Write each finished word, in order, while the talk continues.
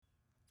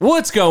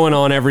What's going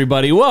on,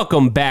 everybody?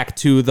 Welcome back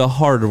to the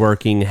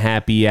Hardworking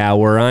Happy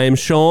Hour. I'm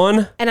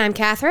Sean. And I'm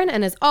Catherine.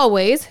 And as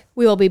always,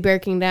 we will be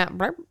breaking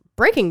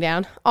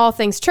down all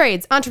things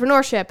trades,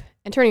 entrepreneurship,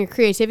 and turning your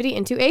creativity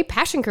into a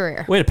passion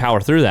career. Way to power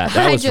through that.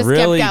 That was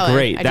really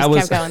great. I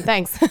just kept going.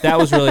 Thanks. That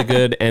was really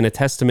good and a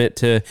testament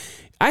to,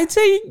 I'd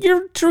say,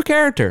 your true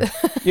character.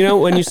 You know,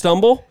 when you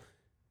stumble,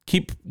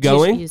 keep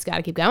going. You just got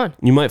to keep going.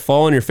 You might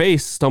fall on your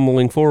face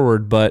stumbling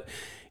forward, but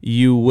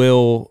you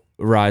will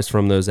rise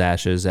from those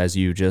ashes as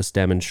you just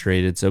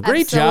demonstrated. So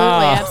great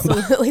job.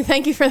 Absolutely.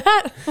 Thank you for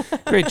that.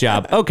 Great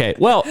job. Okay.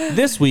 Well,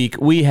 this week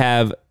we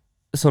have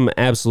some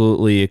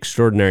absolutely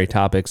extraordinary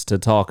topics to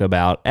talk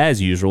about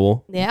as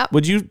usual. Yeah.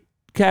 Would you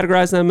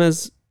categorize them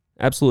as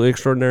absolutely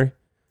extraordinary?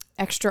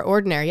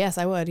 Extraordinary. Yes,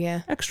 I would.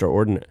 Yeah.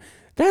 Extraordinary.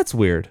 That's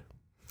weird.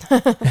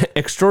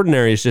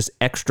 Extraordinary is just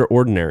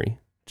extraordinary.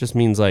 Just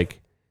means like,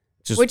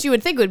 which you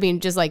would think would mean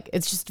just like,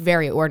 it's just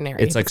very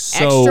ordinary. It's like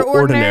so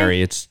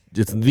ordinary. It's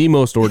the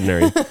most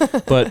ordinary,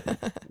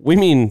 but we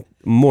mean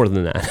more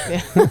than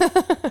that.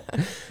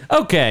 Yeah.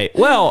 Okay.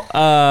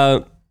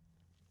 Well,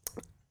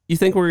 you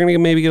think we're going to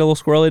maybe get a little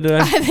squirrely today?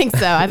 I think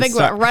so. I think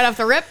right off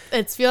the rip,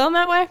 it's feeling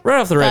that way.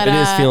 Right off the rip, it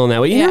is feeling that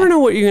way. You never know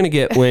what you're going to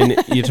get when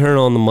you turn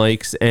on the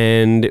mics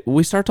and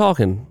we start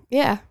talking.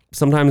 Yeah.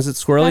 Sometimes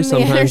it's squirrely.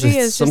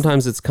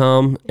 Sometimes it's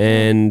calm,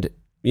 and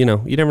you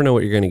never know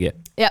what you're going to get.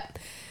 Yep.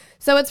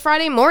 So it's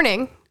Friday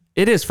morning.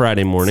 It is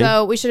Friday morning.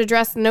 So we should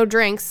address no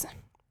drinks.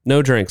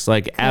 No drinks,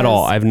 like at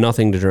all. I have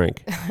nothing to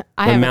drink.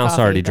 My mouth's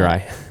already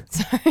dry.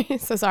 Sorry.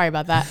 So sorry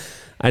about that.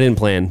 I didn't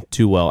plan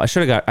too well. I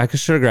should have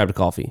grabbed a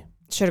coffee.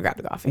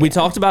 We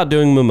talked about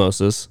doing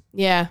mimosas.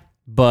 Yeah.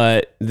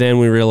 But then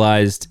we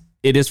realized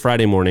it is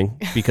Friday morning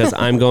because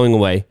I'm going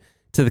away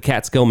to the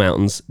Catskill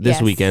Mountains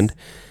this weekend.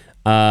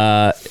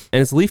 And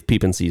it's leaf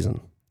peeping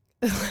season.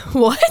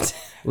 What?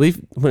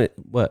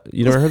 What?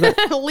 You never heard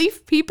that?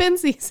 Leaf peeping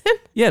season?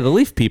 Yeah, the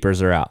leaf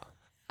peepers are out.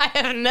 I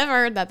have never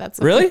heard that. That's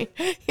really?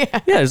 Yeah. Yeah,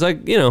 there's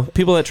like,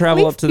 people that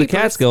travel up to the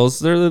Catskills,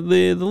 they're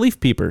the leaf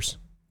peepers.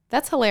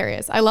 That's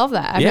hilarious. I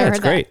I never heard it's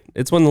great. That.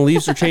 It's when the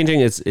leaves are changing.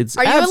 It's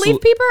Are you a leaf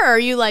peeper or are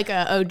you like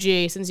a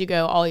OG since you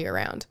go all year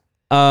round?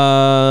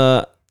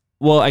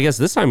 Well, I guess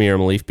this time of year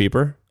I'm a leaf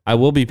peeper. I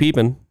will be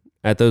peeping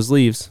at those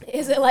leaves.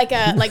 Is it like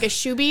a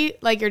shoebie?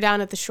 Like you're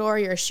down at the shore,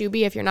 you're a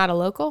shoebie if you're not a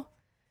local?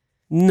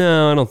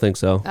 No, I don't think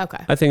so.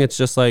 Okay. I think it's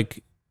just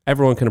like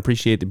everyone can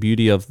appreciate the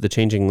beauty of the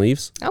changing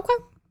leaves. Okay.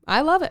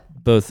 I love it.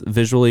 Both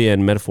visually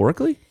and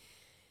metaphorically?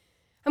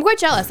 I'm quite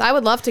jealous. I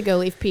would love to go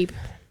leaf peep.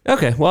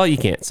 Okay, well, you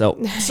can't,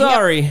 so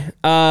sorry. Yep.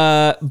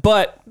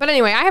 But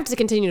anyway, I have to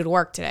continue to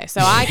work today,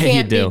 so I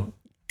can't be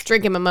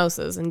drinking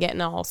mimosas and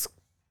getting all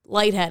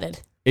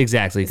lightheaded.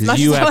 Exactly, because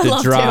you have to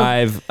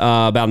drive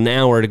about an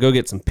hour to go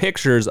get some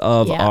pictures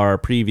of our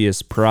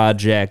previous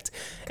project,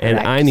 correct. And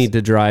I need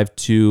to drive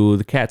to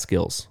the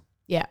Catskills.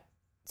 Yeah,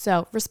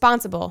 so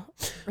responsible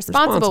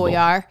we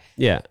are.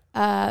 Yeah,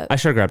 I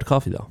should have grabbed a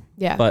coffee, though.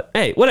 Yeah. But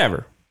hey,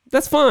 whatever.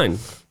 That's fine.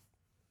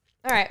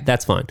 All right.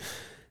 That's fine.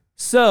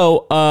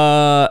 So,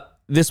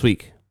 this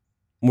week,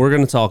 we're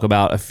going to talk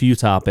about a few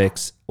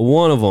topics.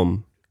 One of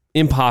them,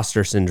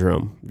 imposter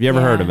syndrome. Have you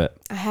ever heard of it?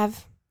 I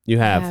have. You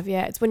have? I have,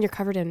 yeah. It's when you're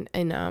covered in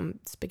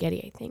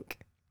spaghetti, I think.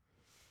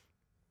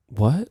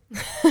 What?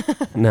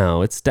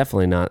 No, it's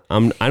definitely not. I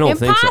don't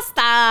think so.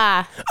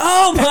 Imposter!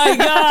 Oh, my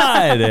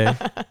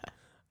God!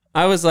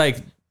 I was like,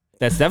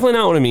 that's definitely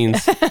not what it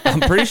means.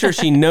 I'm pretty sure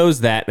she knows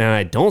that, and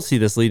I don't see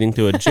this leading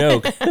to a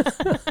joke.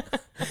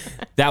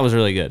 That was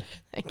really good.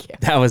 Thank you.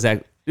 That was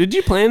Did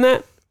you plan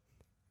that?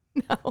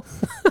 No.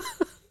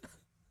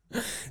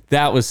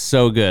 That was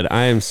so good.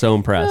 I am so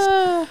impressed.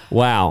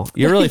 Wow.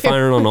 You're really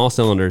firing on all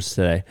cylinders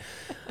today.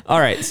 All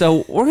right.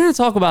 So we're going to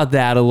talk about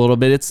that a little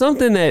bit. It's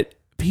something that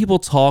people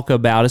talk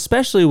about,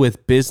 especially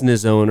with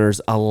business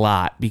owners, a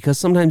lot, because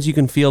sometimes you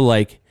can feel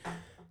like,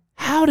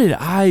 how did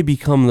I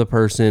become the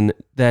person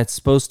that's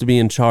supposed to be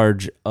in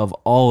charge of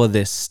all of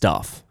this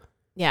stuff?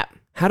 Yeah.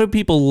 How do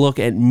people look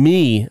at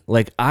me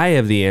like I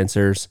have the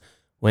answers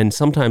when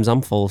sometimes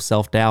I'm full of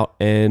self-doubt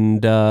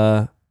and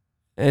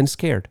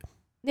scared?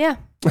 Yeah.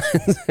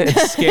 And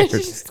scared.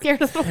 Just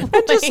scared of the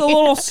I'm just a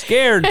little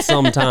scared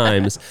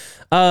sometimes.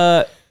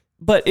 But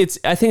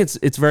I think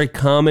it's very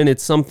common.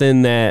 It's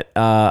something that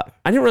I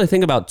didn't really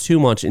think about too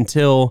much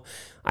until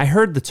I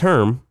heard the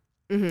term.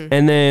 Mm-hmm.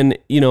 And then,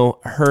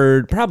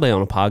 heard probably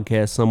on a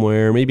podcast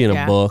somewhere, maybe in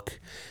a book,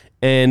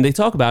 and they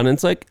talk about it, and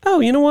it's like, oh,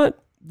 you know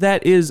what?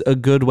 That is a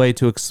good way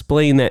to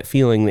explain that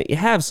feeling that you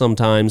have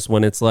sometimes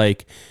when it's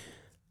like,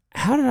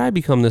 how did I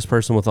become this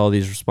person with all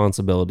these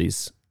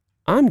responsibilities?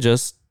 I'm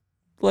just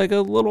like a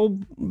little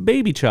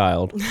baby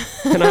child,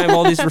 and I have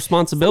all these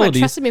responsibilities.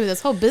 Someone trusted me with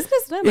this whole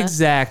business, didn't I?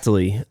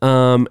 Exactly.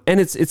 And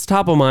it's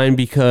top of mind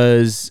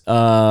because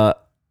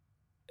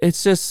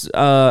it's just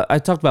I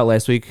talked about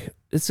last week.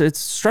 It's a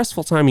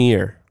stressful time of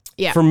year.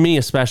 Yeah. For me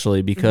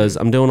especially because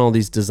I'm doing all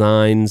these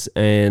designs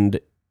and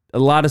a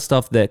lot of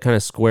stuff that kind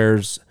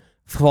of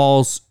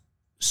falls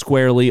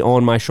squarely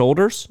on my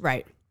shoulders.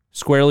 Right.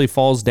 Squarely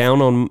falls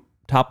down on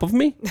top of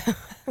me.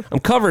 I'm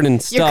covered in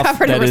stuff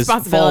covered in that is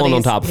falling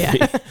on top of me.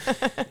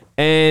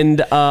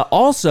 And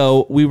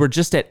also, we were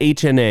just at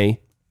HNA,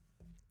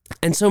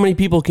 and so many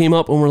people came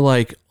up and were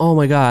like, oh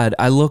my God,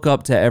 I look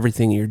up to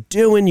everything you're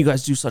doing. You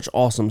guys do such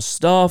awesome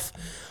stuff.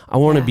 I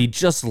want to be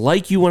just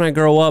like you when I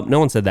grow up. No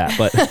one said that,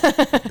 but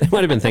they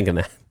might have been thinking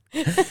that.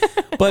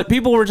 But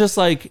people were just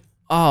like,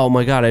 oh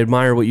my God, I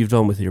admire what you've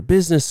done with your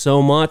business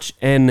so much.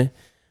 And,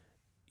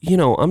 you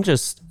know, I'm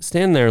just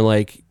standing there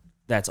like,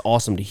 that's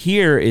awesome to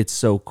hear. It's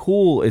so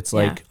cool. It's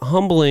like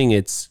humbling.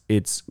 It's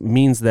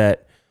means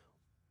that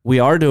we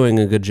are doing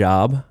a good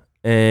job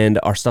and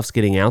our stuff's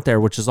getting out there,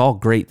 which is all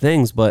great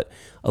things. But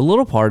a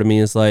little part of me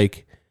is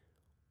like,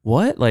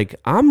 what? Like,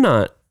 I'm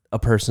not a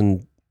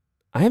person,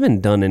 I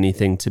haven't done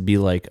anything to be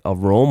like a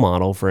role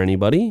model for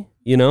anybody,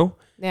 you know?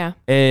 Yeah.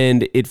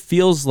 And it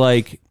feels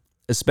like,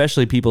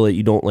 especially people that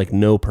you don't like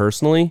know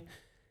personally,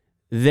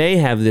 they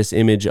have this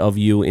image of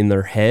you in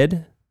their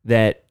head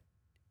that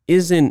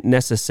isn't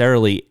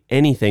necessarily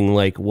anything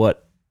like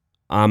what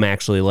I'm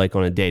actually like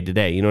on a day to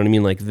day. You know what I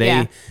mean? Like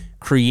they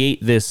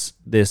create this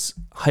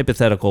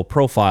hypothetical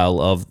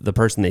profile of the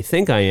person they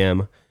think I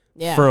am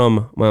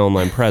from my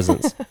online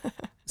presence.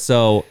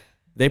 So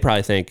they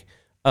probably think,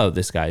 oh,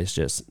 this guy is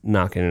just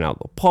knocking it out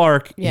of the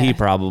park. Yeah. He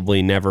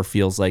probably never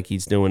feels like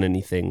he's doing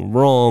anything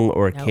wrong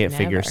or can't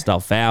figure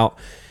stuff out.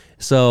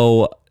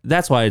 So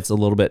that's why it's a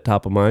little bit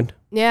top of mind.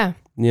 Yeah.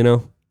 You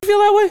know? You feel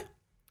that way?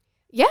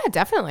 Yeah,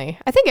 definitely.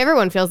 I think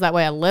everyone feels that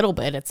way a little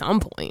bit at some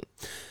point.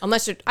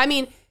 Unless you're, I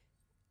mean,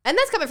 and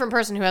that's coming from a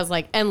person who has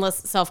like endless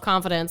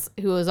self-confidence,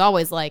 who is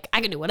always like, I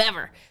can do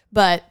whatever.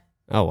 But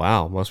oh,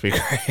 wow. Must be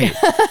great.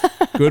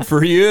 Good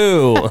for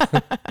you.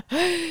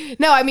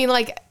 No, I mean,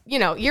 like, you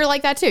know, you're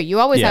like that too. You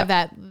always have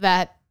that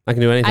I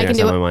can do anything. I can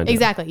do it. My mind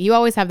exactly. You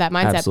always have that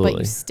mindset, Absolutely. But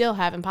you still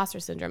have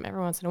imposter syndrome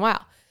every once in a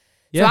while.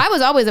 Yeah. So I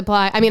was always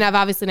applying. I mean, I've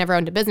obviously never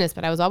owned a business,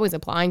 but I was always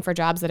applying for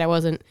jobs that I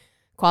wasn't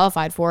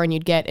qualified for, and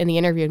you'd get in the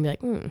interview and be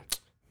like,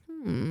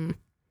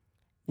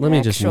 let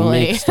me just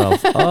make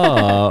stuff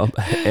up.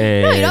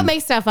 And no, you don't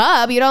make stuff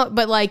up. You don't,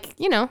 but like,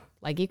 you know,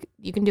 like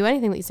you can do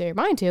anything that you set your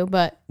mind to,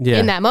 but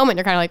in that moment,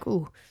 you're kind of like,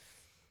 ooh,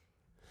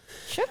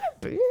 should I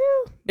be?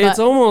 It's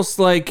almost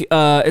like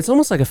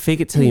a fake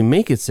it till you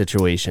make it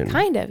situation.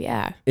 Kind of,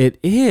 yeah. It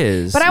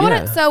is. But I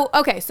want to.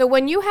 So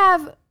when we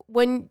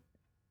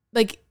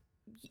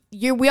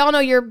all know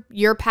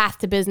your path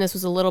to business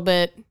was a little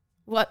bit,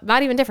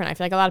 not even different. I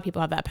feel like a lot of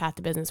people have that path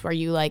to business where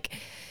you like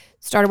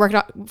started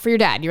working for your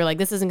dad. You were like,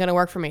 this isn't going to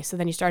work for me. So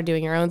then you started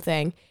doing your own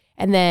thing.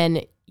 And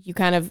then you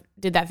kind of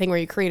did that thing where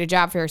you create a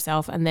job for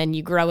yourself and then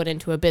you grow it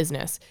into a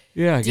business.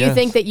 Yeah. Do you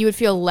think that you would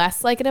feel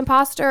less like an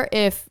imposter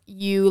if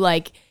you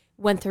like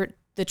went through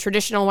the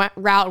traditional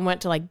route and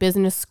went to like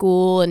business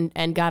school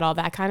and got all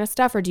that kind of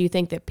stuff? Or do you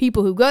think that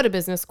people who go to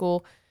business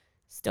school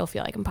still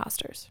feel like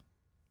imposters?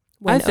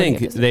 I think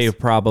they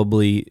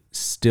probably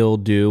still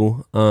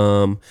do.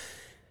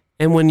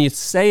 And when you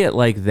say it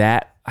like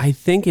that, I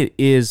think it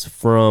is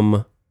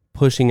from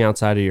pushing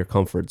outside of your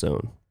comfort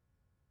zone.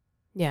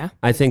 Yeah.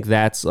 I think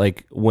that's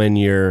like when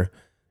you're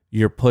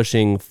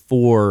pushing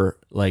for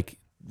like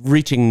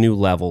reaching new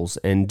levels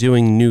and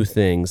doing new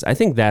things. I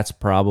think that's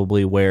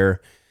probably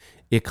where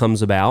it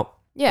comes about.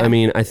 Yeah. I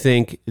mean, I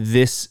think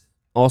this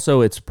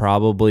also, it's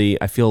probably,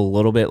 I feel a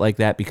little bit like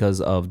that because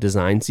of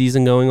design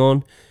season going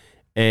on.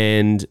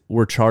 And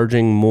we're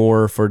charging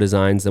more for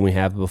designs than we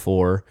have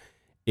before.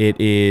 It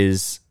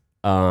is,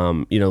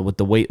 with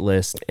the wait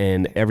list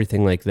and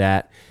everything like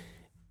that,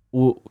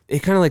 it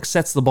kind of like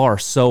sets the bar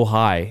so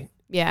high.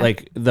 Yeah.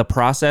 Like the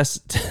process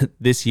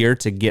this year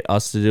to get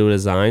us to do a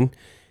design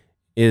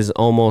is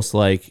almost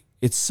like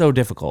it's so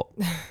difficult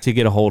to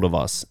get a hold of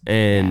us.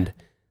 And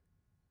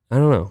I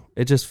don't know.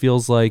 It just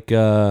feels like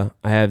I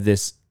have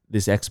this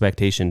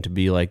expectation to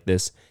be like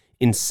this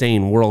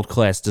insane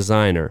world-class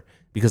designer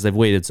because they've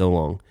waited so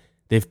long.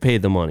 They've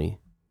paid the money.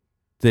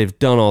 They've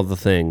done all the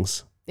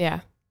things.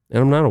 Yeah. And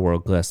I'm not a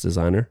world-class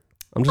designer.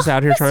 I'm just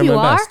out here trying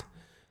my best.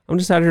 I'm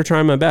just out here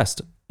trying my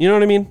best. You know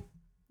what I mean?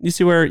 You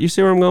see where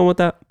I'm going with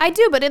that? I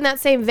do, but in that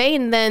same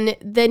vein,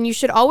 then you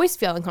should always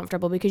feel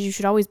uncomfortable because you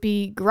should always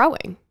be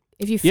growing.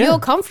 If you feel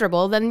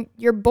comfortable, then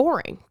you're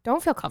boring.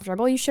 Don't feel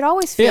comfortable. You should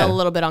always feel a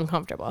little bit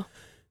uncomfortable.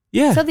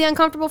 Yeah. So the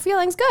uncomfortable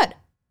feeling's good.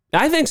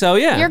 I think so,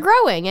 yeah. You're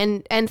growing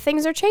and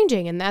things are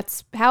changing, and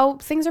that's how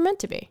things are meant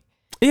to be.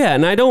 Yeah,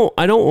 and I don't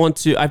want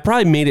to, I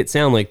probably made it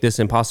sound like this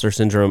imposter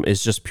syndrome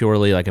is just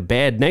purely like a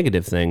bad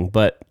negative thing,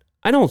 but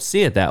I don't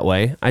see it that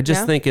way. I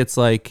just think it's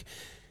like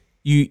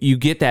you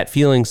get that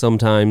feeling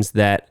sometimes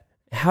that,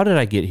 how did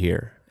I get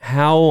here?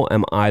 How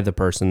am I the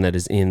person that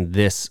is in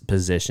this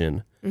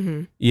position?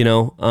 Mm-hmm. You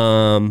know,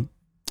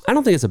 I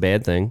don't think it's a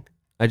bad thing.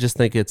 I just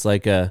think it's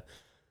like I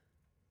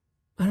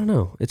don't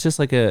know. It's just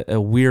like a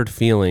weird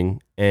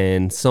feeling.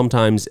 And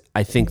sometimes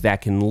I think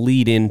that can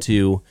lead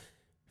into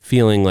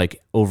feeling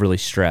like overly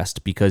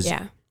stressed because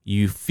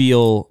you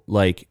feel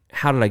like,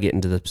 how did I get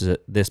into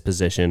this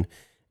position?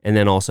 And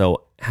then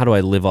also, how do I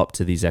live up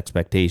to these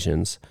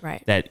expectations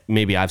that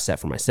maybe I've set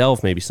for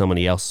myself? Maybe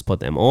somebody else has put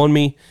them on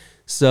me.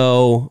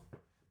 So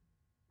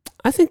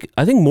I think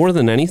more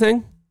than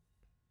anything,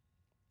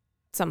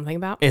 Something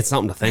about. it's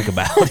something to think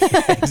about.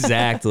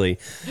 Exactly.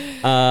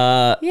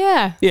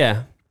 Yeah.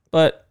 Yeah.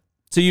 But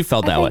so you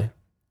felt that think- way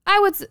I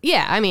would.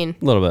 Yeah. I mean,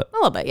 a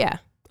little bit. Yeah.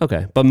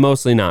 Okay, but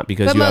mostly not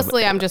because But you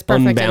mostly, have I'm just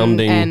perfect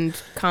unbounding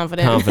and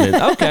confident. confidence.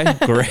 Okay,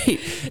 great.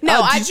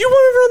 No, did you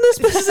want to run this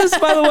business?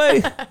 By the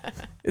way,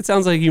 it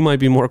sounds like you might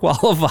be more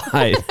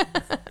qualified.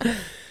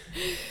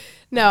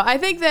 No, I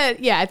think that.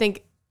 Yeah, I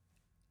think.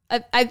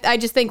 I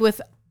just think with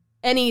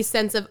any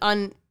sense of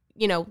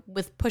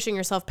with pushing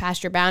yourself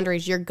past your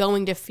boundaries, you're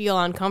going to feel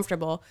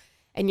uncomfortable,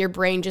 and your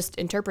brain just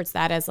interprets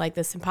that as like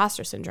this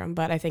imposter syndrome.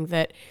 But I think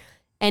that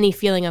any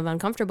feeling of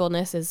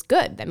uncomfortableness is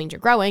good. That means you're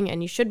growing,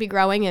 and you should be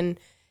growing,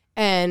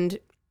 and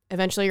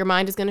eventually your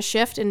mind is going to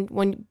shift. And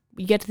when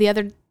you get to the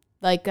other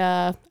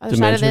side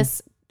of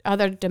this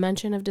other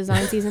dimension of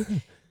design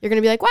season, you're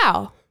going to be like,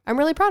 wow, I'm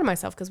really proud of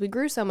myself because we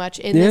grew so much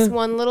in this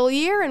one little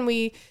year, and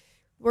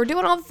we're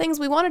doing all the things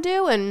we want to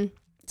do. And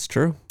It's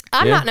true.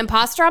 I'm not an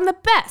imposter. I'm the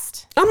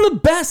best. I'm the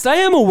best. I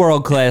am a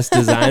world-class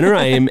designer.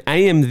 I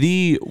am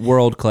the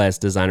world-class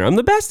designer. I'm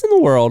the best in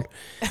the world,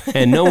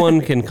 and no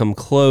one can come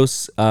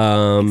close.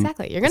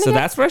 Exactly. You're gonna. So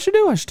that's what I should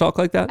do. I should talk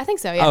like that. I think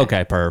so. Yeah.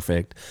 Okay.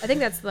 Perfect. I think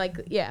that's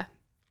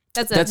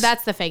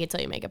That's the fake it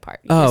till you make it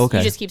part. Okay.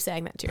 You just keep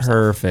saying that to yourself.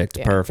 Perfect.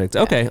 Yeah. Perfect.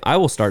 Okay. I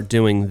will start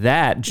doing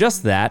that.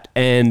 Just that,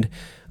 and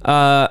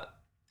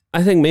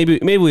I think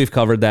maybe we've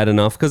covered that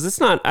enough because it's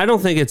not. I don't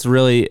think it's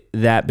really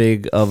that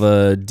big of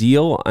a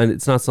deal, and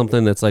it's not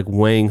something that's like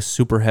weighing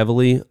super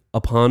heavily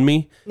upon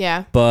me.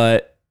 Yeah.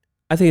 But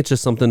I think it's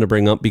just something to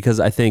bring up because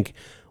I think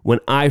when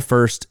I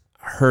first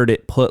heard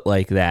it put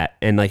like that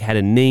and like had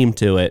a name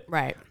to it,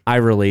 Right. I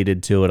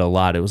related to it a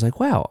lot. It was like,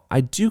 wow,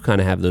 I do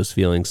kind of have those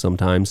feelings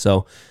sometimes.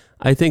 So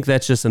I think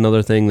that's just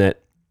another thing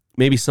that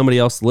maybe somebody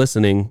else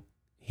listening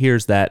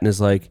hears that and is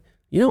like,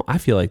 I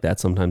feel like that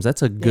sometimes.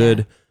 That's a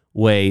good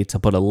way to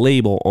put a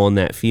label on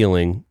that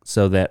feeling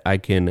so that I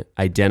can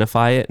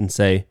identify it and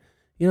say,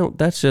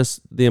 that's just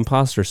the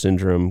imposter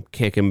syndrome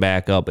kicking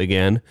back up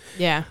again.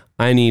 Yeah.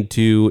 I need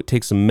to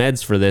take some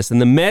meds for this.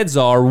 And the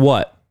meds are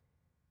what?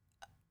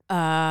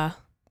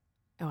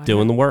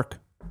 Doing the work.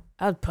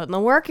 Putting the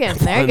work in.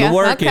 There you Putting go. the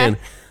work Okay. in.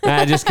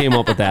 I just came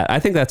up with that. I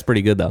think that's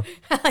pretty good, though.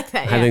 I like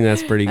that. Yeah. I think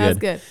that's pretty good. That's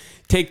good.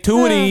 Take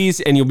 2 of these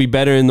and you'll be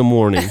better in the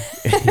morning.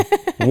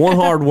 One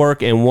hard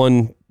work and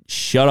one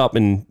shut up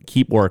and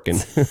keep working.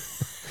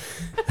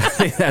 I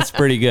think that's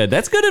pretty good.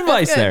 That's good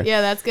advice Good. there.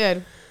 Yeah, that's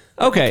good.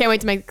 Okay. Can't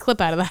wait to make a clip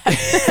out of that.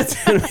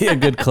 That's going to be a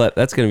good clip.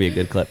 That's going to be a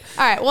good clip.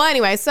 All right. Well,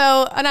 anyway,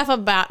 so enough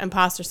about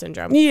imposter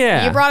syndrome.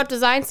 Yeah. You brought up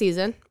design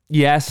season,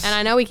 Yes. and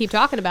I know we keep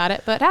talking about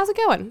it, but how's it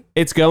going?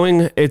 It's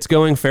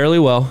going fairly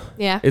well.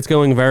 Yeah. It's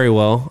going very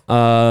well.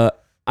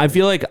 I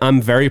feel like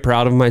I'm very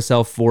proud of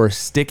myself for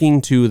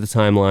sticking to the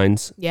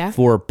timelines. Yeah.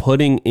 For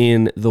putting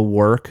in the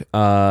work.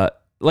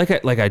 Like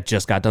I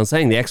just got done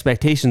saying, the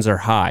expectations are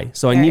high.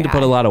 So I Very need to put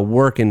high. a lot of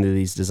work into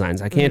these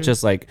designs. I can't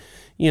just like,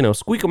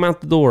 squeak them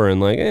out the door and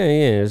like, yeah,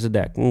 there's a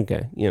deck.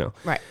 Okay.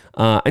 Right.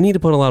 I need to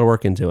put a lot of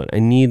work into it. I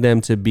need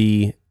them to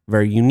be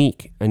very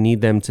unique. I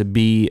need them to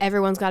be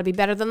Everyone's got to be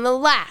better than the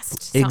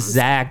last.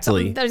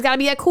 exactly. There's got to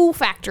be a cool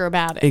factor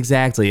about it.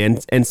 Exactly.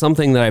 And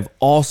something that I've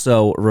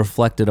also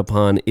reflected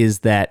upon is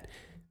that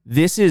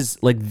this is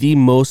like the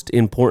most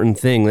important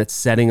thing that's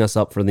setting us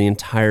up for the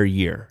entire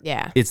year.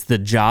 Yeah. It's the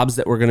jobs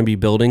that we're going to be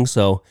building.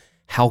 So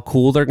how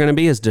cool they're going to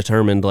be is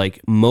determined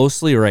like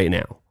mostly right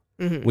now.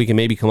 Mm-hmm. We can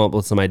maybe come up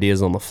with some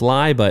ideas on the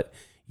fly, but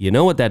you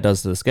know what that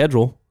does to the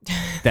schedule?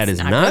 That is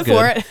not good.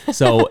 For it.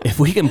 So if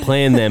we can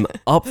plan them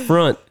up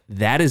front,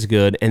 that is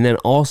good. And then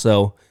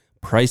also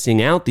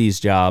pricing out these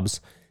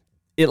jobs,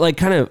 it like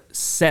kind of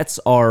sets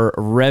our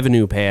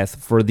revenue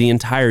path for the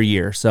entire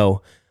year.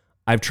 So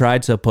I've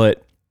tried to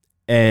put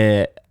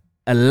a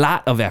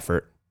lot of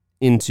effort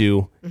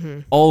into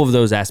all of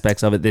those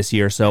aspects of it this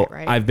year. So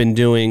Right. I've been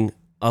doing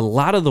a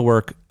lot of the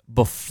work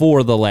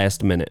before the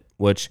last minute,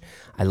 which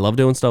I love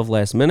doing stuff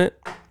last minute.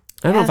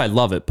 I don't know if I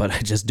love it, but I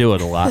just do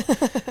it a lot.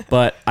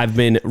 But I've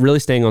been really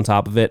staying on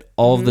top of it.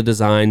 All of the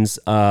designs,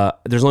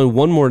 there's only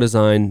one more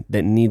design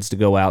that needs to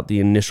go out, the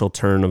initial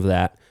turn of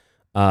that.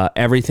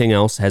 Everything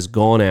else has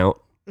gone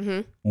out.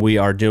 Mm-hmm. We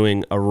are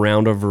doing a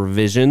round of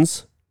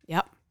revisions.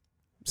 Yep.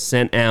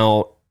 Sent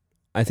out,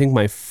 I think,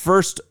 my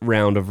first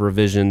round of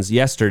revisions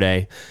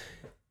yesterday.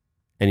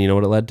 And you know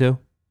what it led to?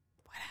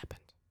 What happened?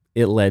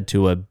 It led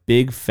to a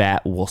big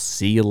fat, we'll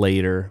see you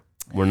later.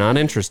 We're not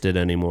interested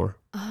anymore.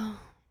 Oh.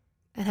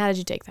 And how did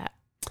you take that?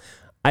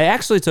 I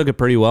actually took it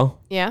pretty well.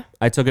 Yeah.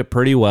 I took it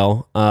pretty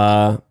well.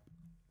 And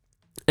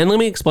let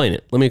me explain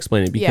it.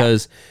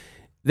 Because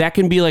that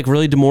can be like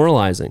really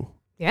demoralizing.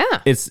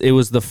 Yeah. It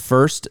was the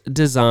first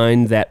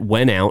design that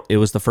went out. It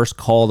was the first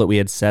call that we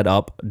had set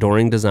up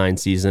during design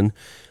season.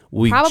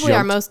 We Probably our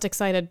jumped- most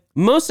excited.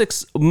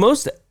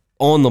 most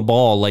on the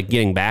ball, like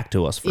getting back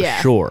to us for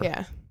sure.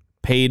 Yeah.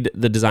 Paid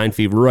the design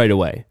fee right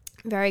away.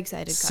 Very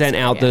excited. Sent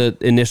customer, out the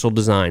initial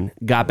design.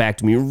 Got back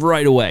to me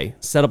right away.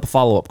 Set up a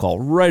follow-up call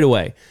right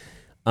away.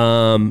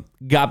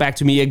 Got back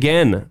to me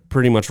again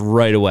pretty much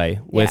right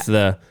away with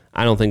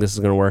I don't think this is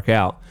going to work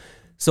out.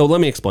 So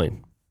let me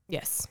explain.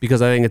 Yes.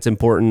 Because I think it's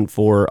important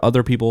for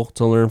other people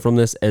to learn from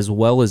this as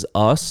well as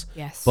us.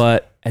 Yes.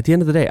 But at the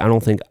end of the day, I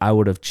don't think I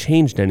would have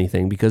changed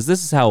anything because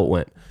this is how it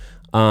went.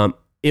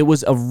 It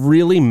was a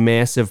really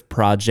massive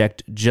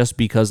project just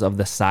because of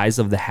the size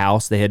of the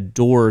house. They had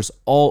doors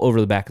all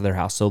over the back of their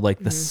house. So like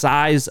the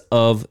size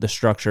of the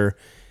structure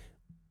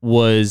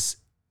was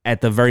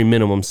at the very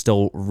minimum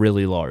still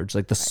really large.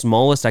 Like the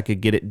smallest I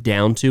could get it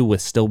down to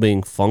with still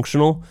being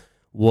functional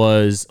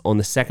was on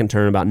the second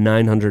turn about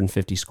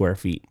 950 square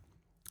feet.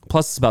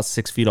 Plus it's about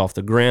 6 feet off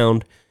the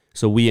ground.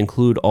 So we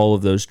include all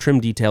of those trim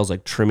details,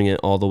 like trimming it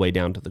all the way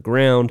down to the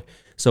ground.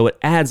 So it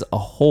adds a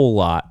whole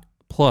lot,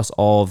 plus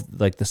all of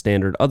like the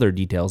standard other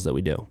details that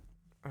we do.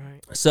 All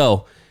right.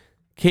 So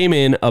came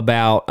in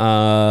about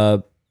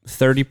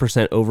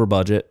 30% over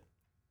budget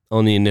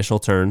on the initial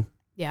turn.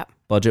 Yeah.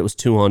 Budget was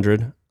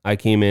 200. I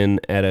came in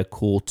at a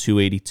cool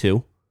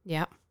 282.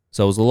 Yeah.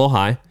 So it was a little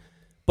high.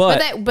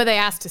 But they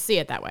asked to see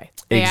it that way.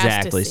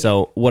 Exactly.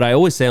 So what I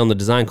always say on the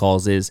design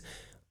calls is,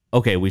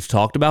 okay, we've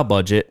talked about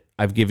budget.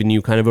 I've given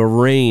you kind of a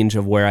range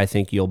of where I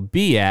think you'll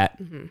be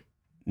at. Mm-hmm.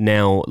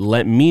 Now,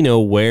 let me know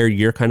where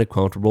you're kind of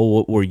comfortable.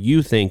 What were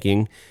you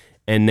thinking?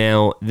 And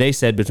now they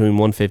said between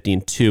 150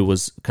 and 2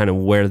 was kind of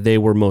where they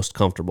were most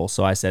comfortable.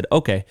 So I said,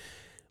 okay,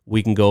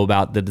 we can go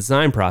about the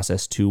design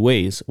process 2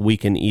 ways. We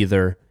can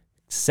either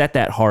set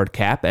that hard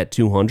cap at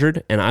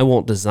 200 and I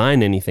won't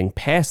design anything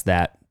past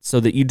that so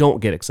that you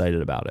don't get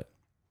excited about it.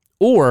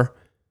 Or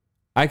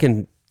I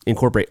can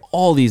incorporate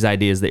all these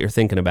ideas that you're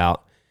thinking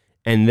about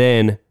and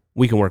then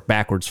we can work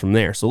backwards from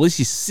there. So at least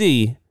you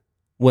see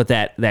what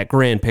that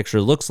grand picture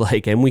looks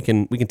like, and we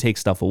can take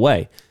stuff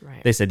away.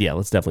 Right. They said, yeah,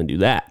 let's definitely do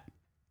that.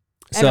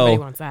 Everybody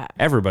wants that.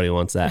 Everybody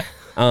wants that.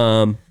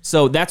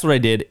 So that's what I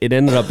did. It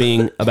ended up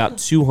being about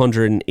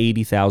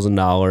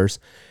 $280,000,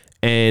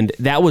 and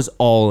that was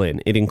all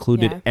in. It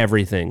included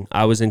everything.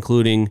 I was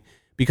including,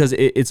 because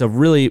it's a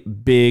really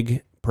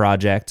big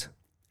project.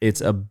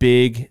 It's a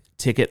big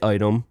ticket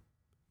item.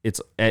 It's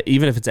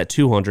even if it's at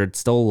 200, it's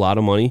still a lot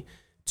of money.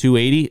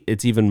 280,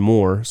 it's even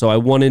more. So I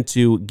wanted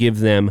to give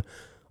them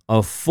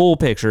a full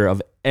picture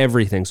of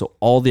everything. So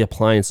all the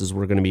appliances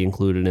were going to be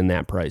included in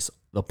that price.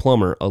 The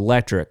plumber,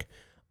 electric,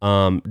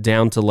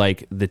 down to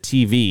like the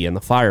TV and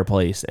the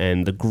fireplace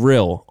and the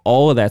grill.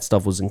 All of that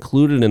stuff was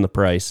included in the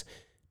price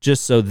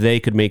just so they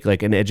could make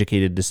like an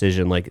educated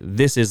decision. Like,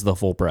 this is the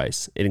full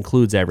price. It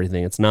includes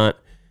everything. It's not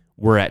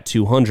we're at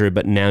 200,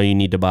 but now you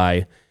need to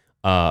buy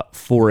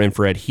 4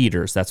 infrared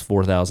heaters. That's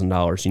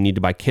 $4,000. You need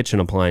to buy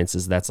kitchen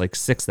appliances. That's like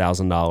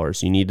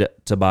 $6,000. You need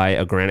to buy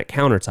a granite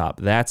countertop.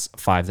 That's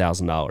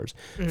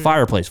 $5,000.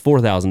 Fireplace,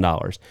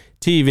 $4,000.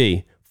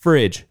 TV,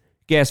 fridge,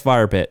 gas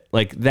fire pit.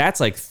 Like, that's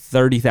like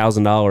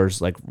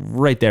 $30,000, like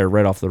right there,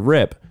 right off the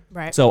rip.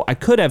 Right. So I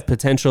could have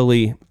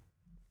potentially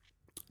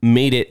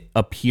made it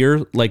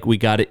appear like we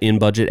got it in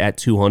budget at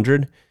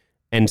 200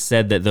 and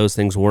said that those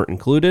things weren't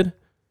included.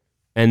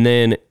 And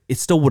then it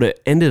still would have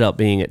ended up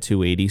being at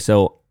 280.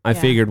 So I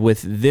figured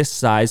with this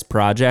size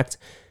project,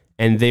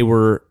 and they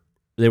were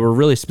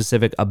really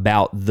specific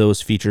about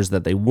those features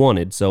that they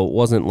wanted. So it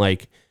wasn't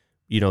like,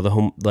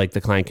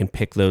 the client can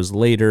pick those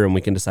later and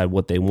we can decide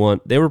what they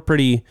want. They were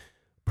pretty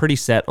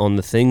set on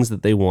the things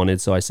that they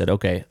wanted. So I said,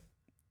 okay,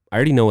 I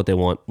already know what they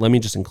want. Let me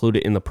just include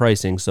it in the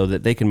pricing so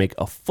that they can make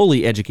a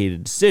fully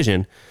educated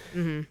decision.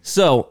 Mm-hmm.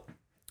 So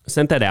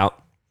sent that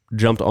out,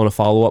 jumped on a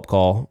follow-up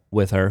call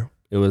with her.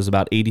 It was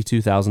about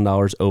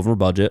 $82,000 over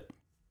budget.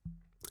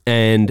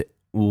 And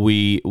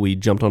we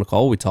jumped on a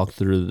call. We talked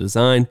through the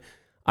design.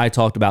 I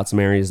talked about some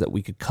areas that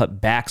we could cut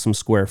back some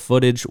square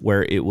footage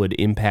where it would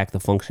impact the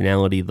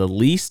functionality the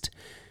least.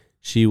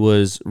 She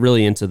was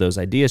really into those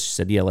ideas. She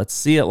said, yeah, let's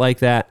see it like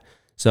that.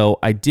 So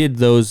I did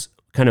those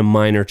kind of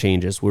minor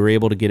changes. We were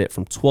able to get it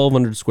from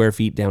 1,200 square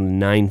feet down to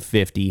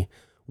 950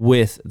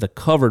 with the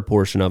covered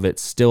portion of it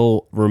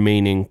still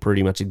remaining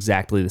pretty much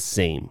exactly the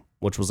same,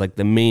 which was like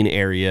the main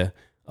area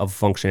of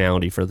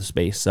functionality for the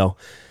space. So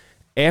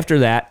after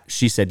that,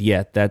 she said,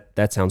 yeah,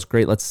 that sounds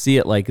great. Let's see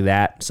it like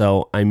that.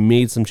 So I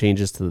made some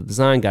changes to the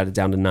design, got it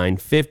down to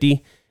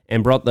 950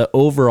 and brought the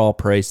overall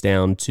price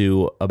down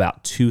to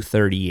about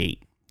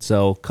 238.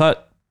 So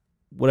cut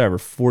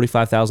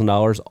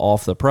 $45,000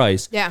 off the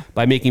price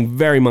by making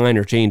very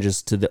minor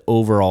changes to the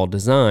overall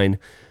design.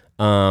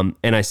 And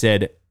I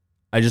said,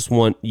 I just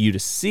want you to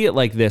see it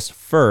like this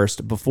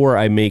first before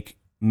I make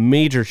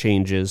major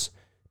changes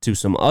to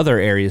some other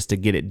areas to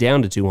get it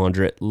down to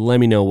 200.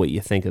 Let me know what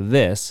you think of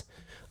this.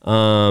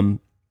 And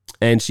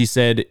she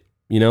said,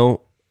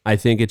 I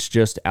think it's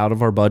just out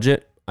of our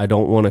budget. I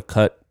don't want to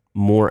cut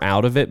more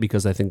out of it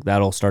because I think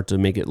that'll start to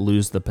make it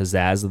lose the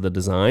pizzazz of the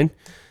design.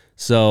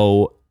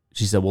 So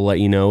she said, we'll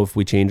let you know if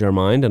we change our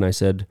mind. And I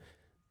said,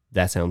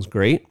 that sounds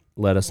great.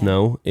 Let us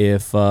know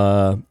if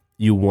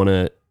you want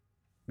to,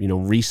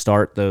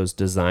 restart those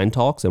design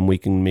talks and we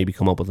can maybe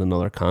come up with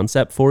another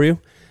concept for you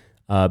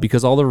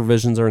because all the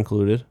revisions are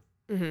included.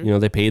 Mm-hmm.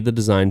 They paid the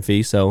design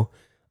fee. So,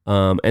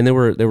 and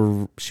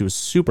she was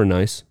super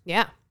nice.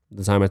 Yeah.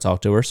 The time I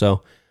talked to her.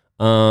 So,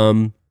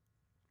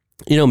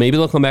 maybe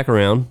they'll come back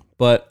around,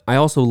 But I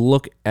also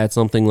look at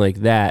something like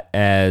that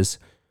as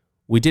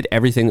we did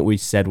everything that we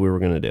said we were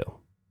going to do.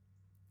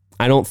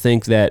 I don't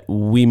think that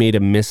we made a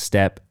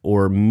misstep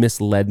or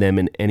misled them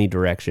in any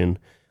direction.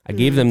 I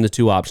gave them the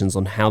two options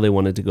on how they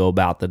wanted to go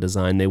about the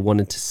design. They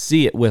wanted to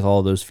see it with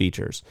all those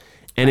features.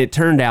 And it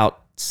turned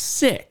out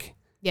sick.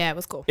 Yeah, it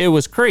was cool. It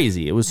was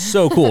crazy. It was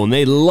so cool. And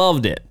they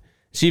loved it.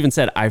 She even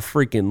said, I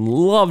freaking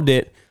loved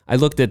it. I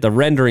looked at the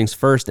renderings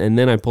first, and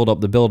then I pulled up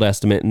the build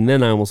estimate, and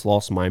then I almost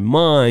lost my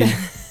mind.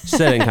 She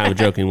said it in kind of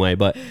a joking way,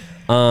 but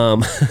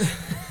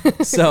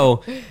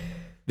so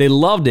they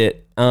loved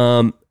it.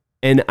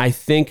 And I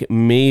think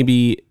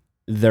maybe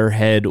their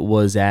head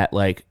was at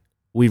like,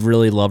 we've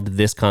really loved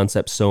this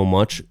concept so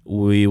much,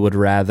 we would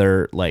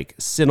rather like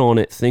sit on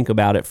it, think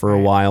about it for a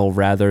while,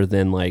 rather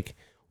than like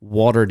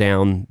water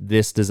down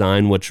this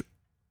design, which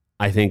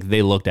I think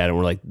they looked at it and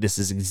were like, this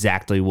is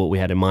exactly what we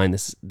had in mind.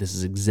 This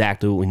is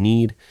exactly what we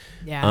need.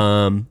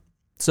 Yeah.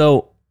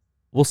 So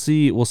we'll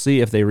see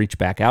if they reach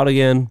back out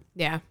again.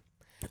 Yeah.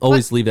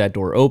 Always leave that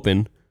door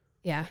open.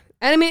 Yeah.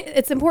 And I mean,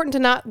 it's important to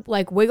not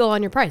like wiggle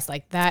on your price.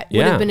 Like that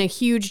would have been a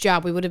huge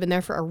job. We would have been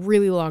there for a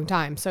really long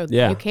time. So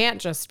you can't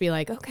just be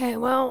like, okay,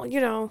 well,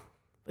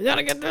 we got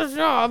to get this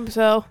job.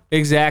 So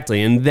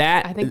exactly. And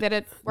that, I think that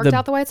it worked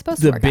out the way it's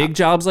supposed to work out. The big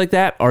jobs like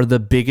that are the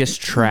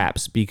biggest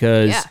traps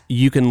because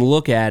you can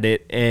look at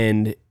it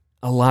and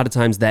a lot of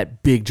times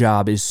that big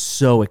job is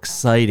so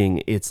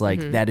exciting. It's like,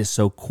 that is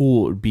so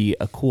cool. It would be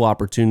a cool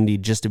opportunity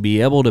just to be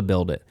able to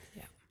build it.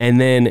 And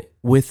then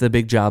with the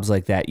big jobs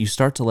like that, you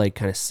start to like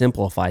kind of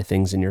simplify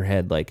things in your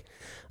head. Like,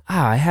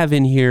 I have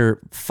in here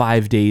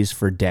 5 days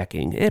for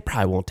decking. It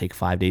probably won't take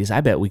 5 days.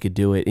 I bet we could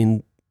do it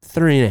in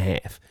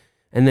 3.5.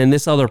 And then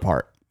this other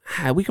part,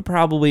 we could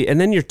probably, and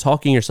then you're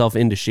talking yourself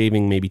into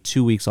shaving maybe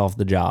 2 weeks off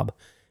the job.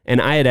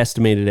 And I had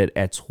estimated it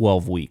at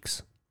 12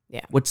 weeks.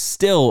 Yeah. Which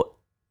still,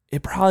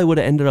 it probably would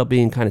have ended up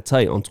being kind of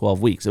tight on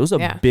 12 weeks. It was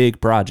a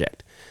big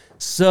project.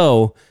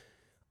 So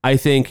I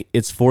think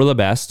it's for the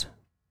best.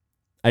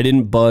 I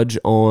didn't budge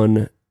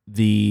on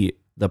the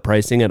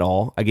pricing at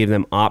all. I gave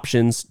them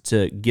options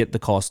to get the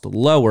cost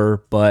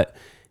lower, but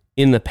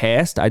in the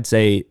past, I'd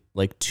say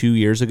like 2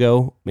 years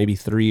ago, maybe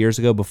 3 years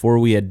ago, before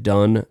we had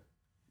done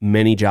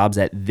many jobs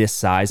at this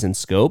size and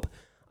scope,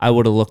 I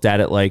would have looked at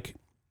it like,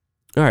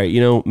 all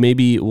right,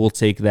 maybe we'll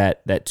take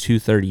that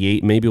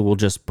 238, maybe we'll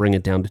just bring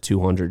it down to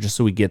 200 just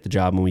so we get the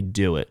job and we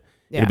do it.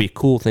 Yeah. It'll be a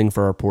cool thing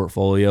for our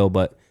portfolio,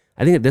 but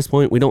I think at this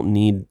point, we don't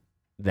need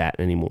that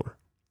anymore.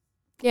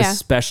 Yeah.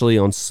 Especially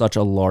on such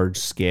a large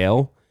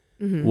scale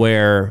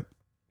where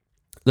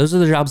those are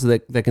the jobs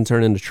that can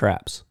turn into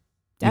traps.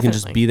 Definitely. You can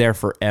just be there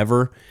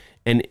forever.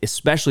 And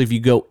especially if you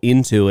go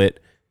into it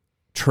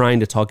trying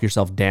to talk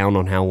yourself down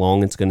on how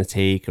long it's going to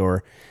take,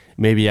 or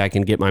maybe I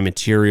can get my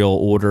material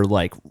order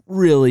like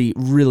really,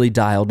 really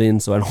dialed in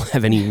so I don't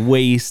have any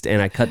waste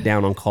and I cut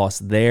down on costs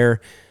there.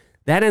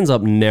 That ends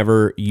up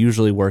never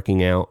usually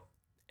working out.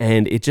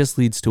 And it just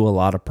leads to a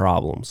lot of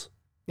problems.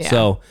 Yeah.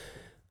 So,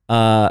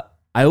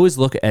 I always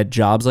look at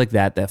jobs like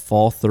that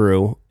fall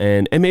through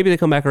and maybe they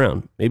come back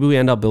around. Maybe we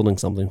end up building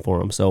something for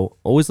them. So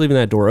always leaving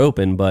that door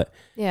open. But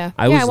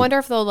I wonder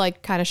if they'll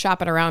like kind of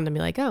shop it around and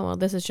be like, oh, well,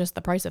 this is just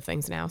the price of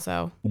things now.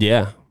 So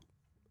yeah.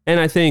 And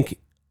I think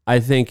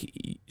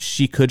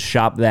she could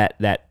shop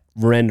that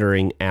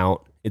rendering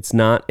out. It's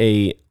not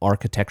a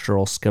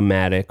architectural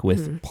schematic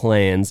with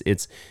plans.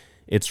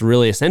 It's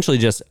really essentially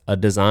just a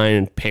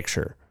design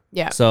picture.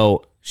 Yeah.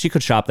 So she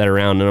could shop that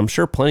around, and I'm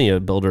sure plenty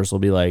of builders will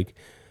be like,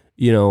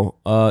 we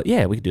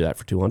could do that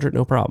for 200,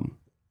 no problem.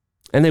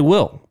 And they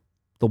will.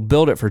 They'll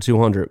build it for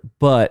 200,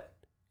 but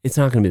it's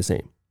not going to be the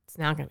same. It's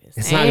not going to be the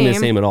same. It's not going to be the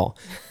same at all.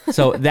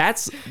 So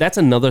that's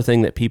another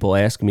thing that people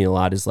ask me a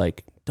lot is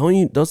like,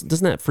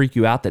 doesn't that freak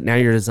you out that now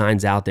your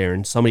design's out there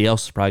and somebody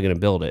else is probably going to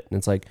build it? And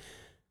it's like,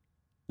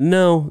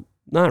 no,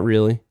 not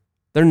really.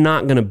 They're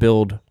not going to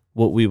build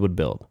what we would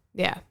build.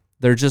 Yeah.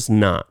 They're just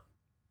not.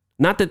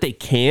 Not that they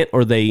can't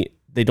or they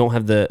don't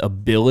have the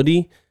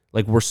ability,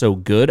 like we're so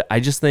good. I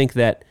just think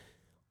that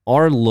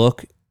our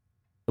look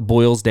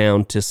boils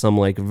down to some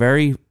like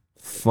very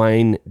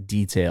fine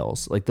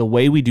details. Like the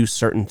way we do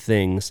certain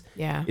things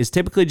is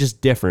typically just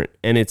different.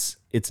 And it's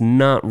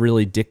not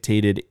really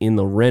dictated in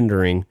the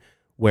rendering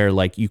where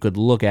like you could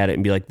look at it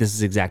and be like, this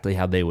is exactly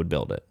how they would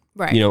build it.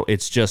 Right.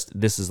 It's just,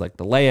 this is like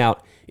the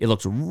layout. It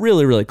looks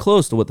really, really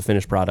close to what the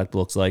finished product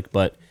looks like.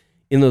 But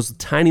in those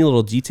tiny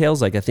little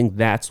details, like I think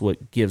that's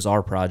what gives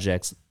our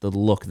projects the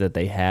look that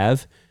they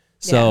have.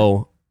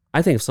 So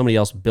I think if somebody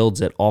else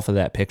builds it off of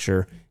that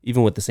picture,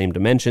 even with the same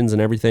dimensions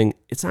and everything,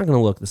 it's not going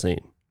to look the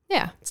same.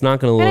 Yeah. It's not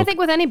going to look. And I think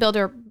with any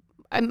builder,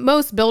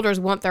 most builders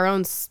want their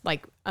own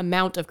like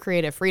amount of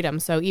creative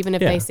freedom. So even if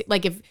they see,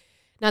 like if,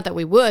 not that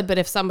we would, but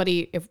if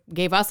somebody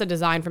gave us a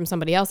design from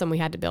somebody else and we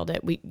had to build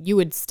it, you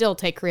would still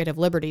take creative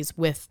liberties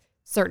with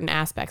certain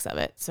aspects of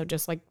it. So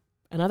just like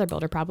another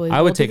builder probably I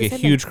would take a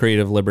huge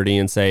creative liberty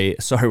and say,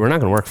 sorry, we're not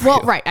going to work for you.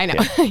 Well, right, I know.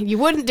 Yeah. You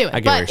wouldn't do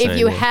it. But if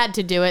you had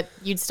to do it,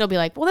 you'd still be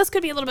like, well, this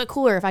could be a little bit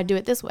cooler if I do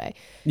it this way.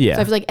 Yeah.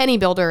 So I feel like any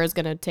builder is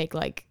going to take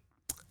like...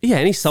 Yeah,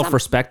 any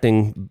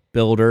self-respecting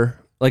builder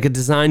like a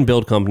design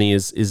build company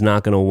is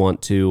not going to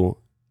want to,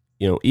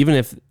 even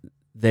if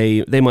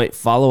they might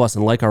follow us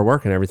and like our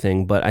work and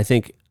everything, but I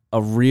think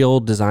a real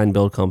design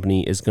build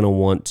company is going to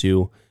want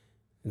to,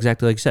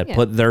 exactly like you said,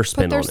 put their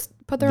spin on it.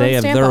 They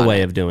have their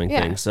way of doing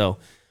things. So,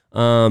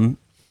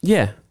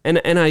 yeah.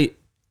 And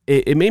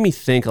it made me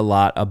think a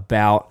lot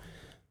about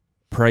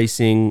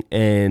pricing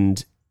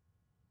and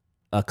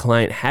a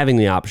client having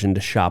the option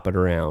to shop it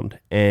around.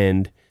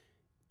 And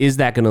is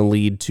that going to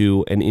lead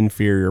to an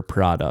inferior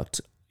product?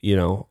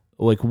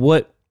 Like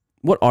what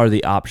are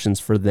the options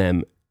for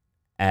them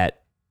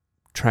at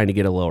trying to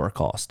get a lower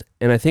cost?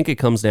 And I think it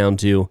comes down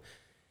to,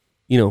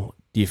 do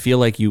you feel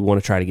like you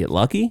want to try to get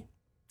lucky?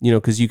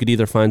 Because you could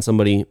either find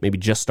somebody maybe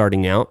just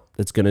starting out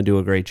that's going to do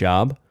a great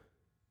job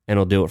and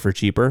will do it for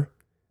cheaper.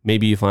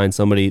 Maybe you find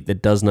somebody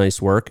that does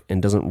nice work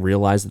and doesn't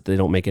realize that they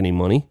don't make any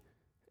money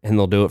and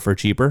they'll do it for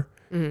cheaper.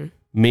 Mm-hmm.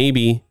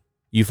 Maybe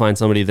you find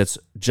somebody that's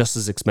just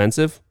as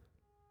expensive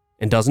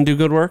and doesn't do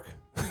good work.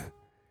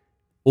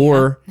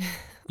 Or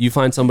you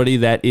find somebody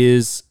that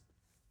is,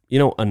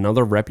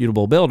 another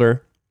reputable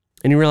builder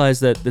and you realize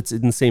that it's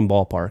in the same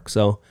ballpark.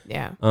 So,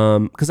 yeah.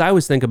 Because I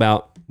always think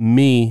about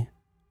me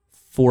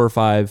 4 or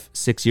 5,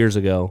 6 years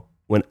ago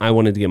when I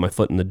wanted to get my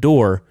foot in the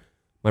door,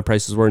 my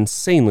prices were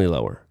insanely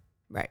lower.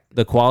 Right.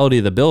 The quality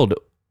of the build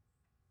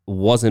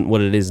wasn't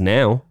what it is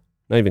now.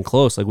 Not even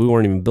close. Like we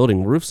weren't even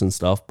building roofs and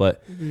stuff,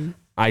 but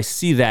I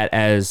see that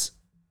as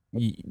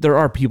there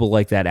are people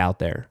like that out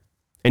there.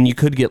 And you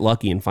could get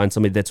lucky and find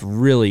somebody that's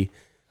really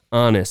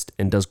honest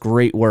and does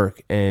great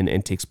work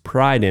and takes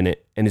pride in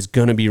it and is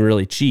going to be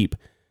really cheap.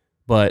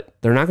 But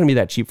they're not going to be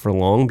that cheap for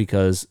long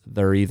because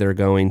they're either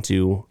going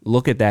to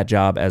look at that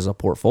job as a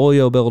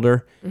portfolio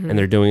builder and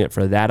they're doing it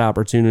for that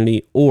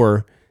opportunity,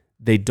 or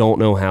they don't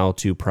know how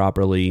to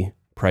properly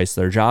price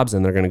their jobs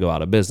and they're going to go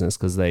out of business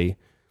because they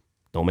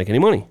don't make any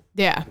money.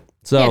 Yeah.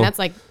 So and that's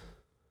like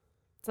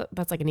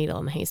a needle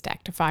in the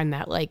haystack to find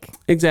that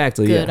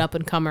exactly good up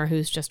and comer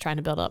who's just trying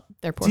to build up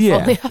their portfolio.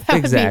 Yeah, that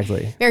exactly.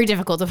 would be very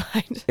difficult to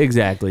find.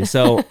 Exactly.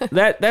 So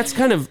that's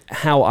kind of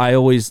how I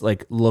always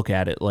look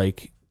at it.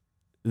 Like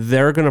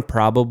they're going to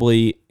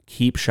probably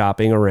keep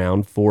shopping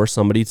around for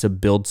somebody to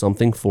build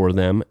something for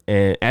them,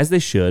 and as they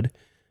should.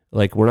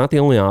 Like we're not the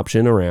only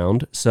option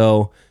around.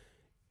 So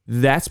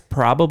that's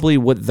probably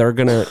what they're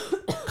going to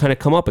kind of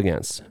come up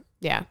against.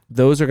 Yeah.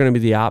 Those are going to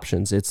be the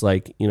options. It's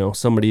like,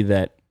 somebody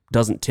that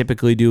doesn't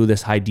typically do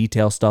this high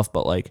detail stuff,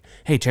 but like,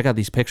 hey, check out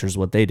these pictures,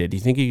 what they did. Do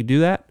you think you could do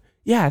that?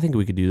 Yeah, I think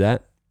we could do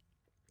that.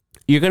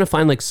 You're going to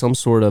find some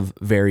sort of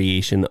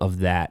variation of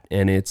that.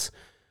 And it's,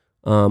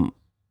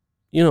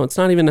 it's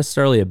not even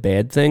necessarily a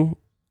bad thing.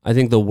 I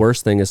think the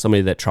worst thing is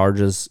somebody that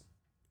charges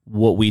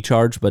what we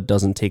charge, but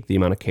doesn't take the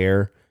amount of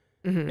care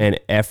and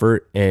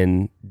effort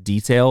and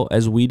detail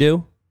as we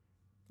do.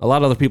 A lot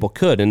of other people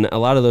could, and a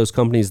lot of those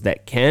companies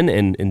that can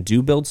and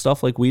do build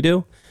stuff like we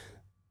do,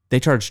 they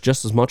charge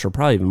just as much or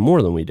probably even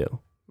more than we do.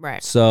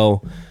 Right.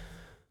 So,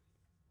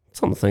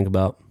 something to think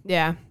about.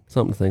 Yeah.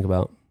 Something to think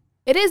about.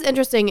 It is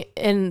interesting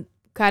in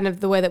kind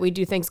of the way that we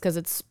do things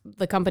because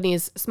the company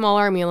is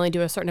smaller and we only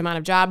do a certain amount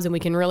of jobs and we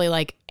can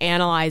really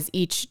analyze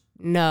each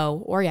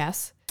no or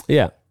yes.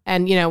 Yeah.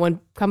 And, when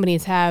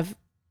companies have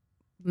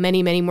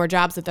many, many more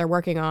jobs that they're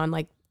working on,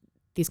 like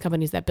these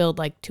companies that build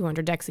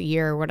 200 decks a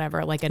year or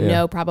whatever,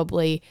 no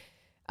probably,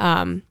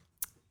 I'm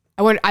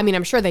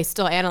sure they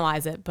still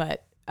analyze it,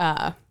 but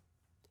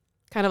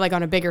kind of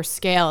on a bigger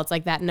scale, it's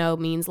that no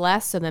means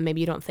less. So then maybe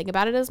you don't think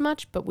about it as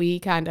much, but we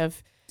kind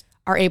of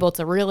are able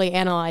to really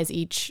analyze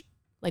each,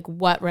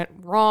 what went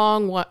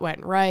wrong, what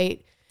went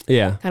right.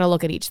 Yeah. Kind of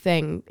look at each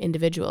thing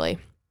individually.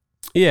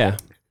 Yeah.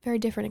 Very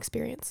different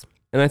experience.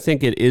 And I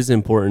think it is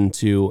important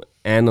to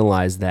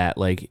analyze that.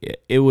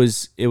 It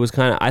was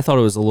kind of, I thought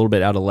it was a little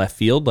bit out of left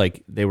field.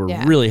 They were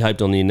really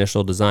hyped on the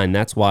initial design.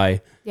 That's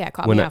why it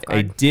caught when me off guard.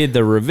 I did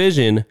the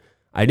revision,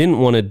 I didn't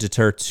want to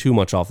deter too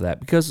much off of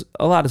that because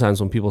a lot of times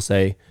when people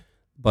say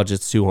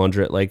budget's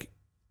 200,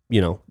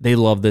 they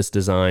love this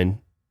design.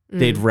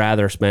 They'd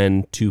rather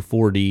spend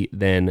 240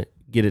 than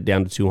get it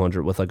down to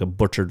 200 with a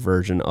butchered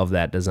version of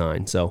that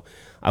design. So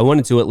I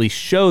wanted to at least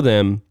show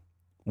them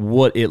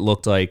what it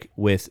looked like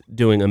with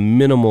doing a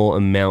minimal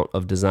amount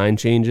of design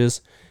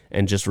changes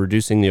and just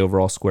reducing the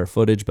overall square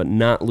footage, but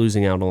not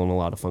losing out on a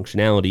lot of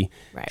functionality,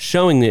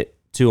 showing it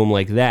to them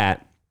like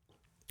that.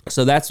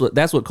 So that's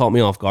what caught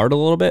me off guard a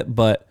little bit.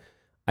 But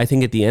I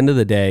think at the end of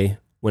the day,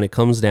 when it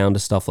comes down to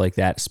stuff like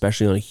that,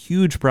 especially on a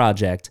huge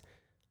project,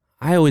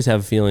 I always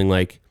have a feeling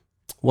it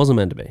wasn't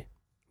meant to be.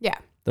 Yeah.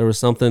 There was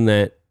something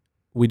that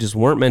we just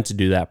weren't meant to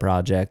do that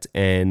project.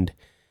 And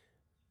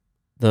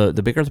the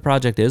bigger the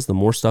project is, the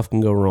more stuff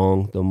can go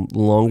wrong, the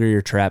longer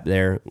you're trapped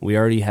there. We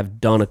already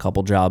have done a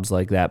couple jobs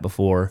like that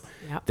before.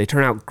 Yep. They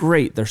turn out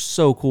great. They're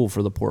so cool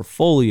for the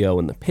portfolio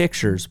and the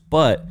pictures,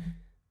 but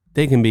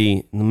they can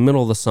be in the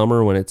middle of the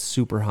summer when it's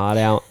super hot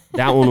out.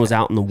 That one was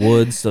out in the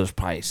woods, so there's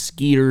probably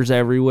skeeters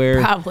everywhere.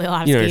 Probably a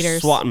lot of skeeters. You're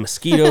swatting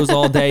mosquitoes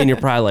all day, and you're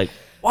probably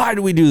why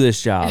do we do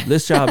this job?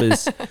 This job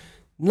is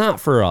not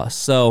for us.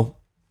 So,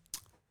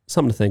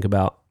 something to think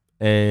about.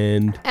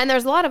 And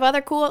there's a lot of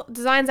other cool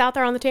designs out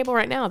there on the table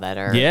right now that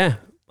are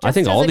I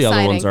think all the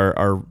other ones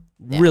are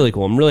really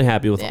cool. I'm really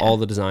happy with Yeah. all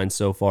the designs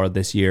so far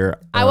this year.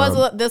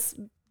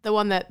 The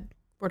one that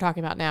we're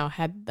talking about now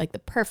had like the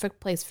perfect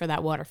place for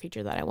that water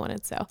feature that I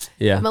wanted. So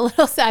Yeah. I'm a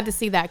little sad to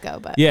see that go,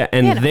 but they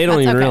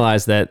don't even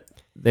realize that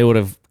they would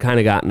have kind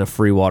of gotten a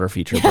free water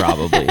feature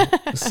probably.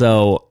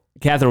 So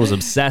Catherine was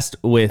obsessed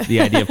with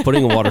the idea of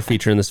putting a water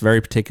feature in this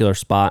very particular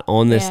spot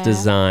on this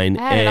design.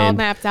 I had it all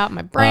mapped out in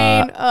my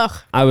brain.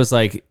 I was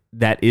like,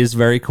 that is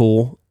very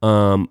cool.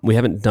 We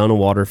haven't done a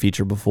water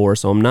feature before,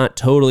 so I'm not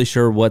totally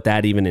sure what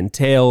that even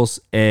entails.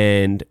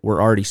 And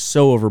we're already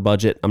so over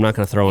budget. I'm not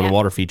going to throw in a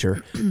water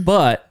feature,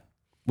 but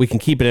we can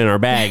keep it in our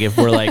bag if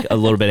we're like a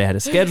little bit ahead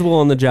of schedule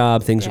on the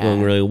job. Things are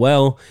going really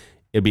well.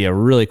 It'd be a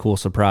really cool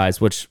surprise,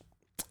 which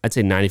I'd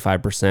say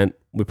 95%.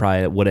 We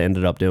probably would have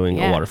ended up doing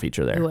a water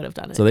feature there. We would have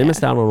done it. So they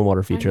missed out on a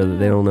water feature that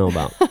they don't know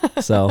about.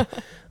 So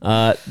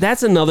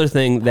that's another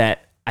thing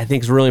that I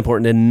think is really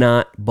important, to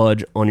not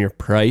budge on your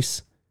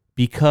price,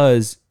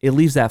 because it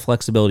leaves that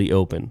flexibility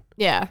open.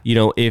 Yeah. You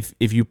know, if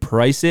you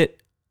price it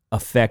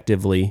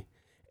effectively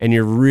and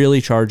you're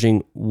really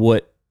charging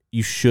what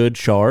you should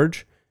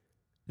charge,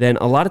 then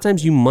a lot of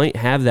times you might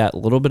have that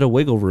little bit of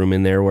wiggle room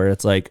in there where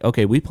it's like,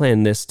 okay, we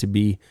plan this to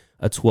be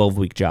a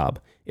 12-week job.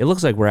 It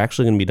looks like we're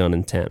actually going to be done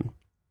in 10.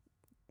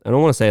 I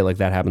don't want to say it like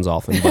that happens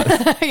often, but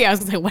yeah, I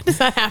was gonna say, when does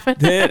that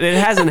happen? it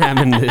hasn't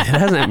happened. It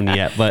hasn't happened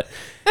yet, but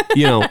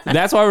you know,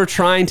 that's why we're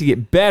trying to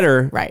get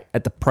better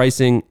at the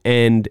pricing,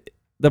 and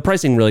the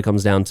pricing really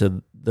comes down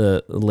to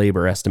the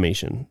labor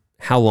estimation.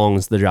 How long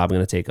is the job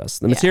going to take us?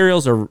 The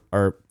materials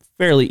are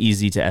fairly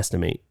easy to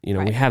estimate. You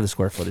know, we have the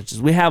square footages,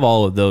 we have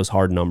all of those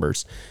hard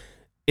numbers.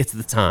 It's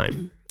the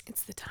time.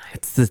 It's the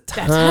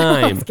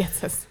time. That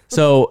gets us.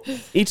 So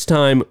each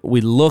time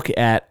we look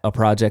at a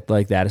project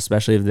like that,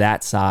 especially of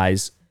that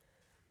size,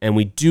 and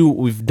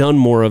we've done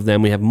more of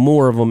them. We have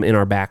more of them in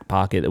our back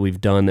pocket that we've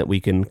done that we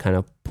can kind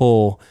of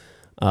pull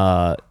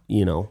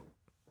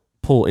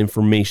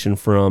information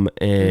from.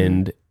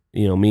 And,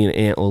 you know, me and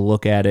Aunt will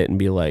look at it and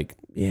be like,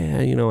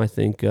 yeah, you know, I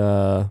think,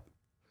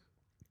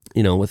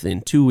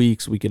 within 2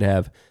 weeks we could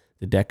have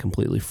the deck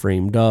completely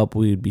framed up.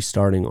 We'd be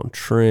starting on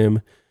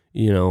trim,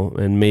 you know,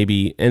 and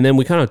then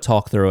we kind of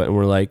talk through it and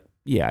we're like,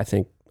 yeah, I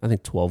think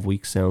 12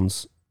 weeks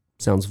sounds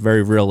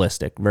very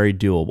realistic, very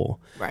doable.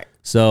 Right.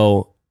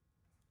 So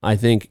I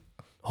think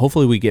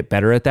hopefully we get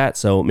better at that.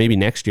 So maybe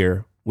next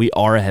year we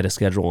are ahead of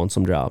schedule on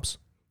some jobs.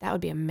 That would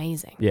be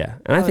amazing. Yeah.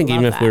 And I think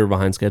even if we were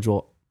behind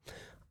schedule,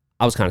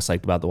 I was kind of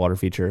psyched about the water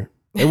feature.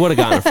 They would have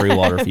gotten a free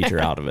water feature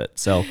out of it.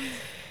 So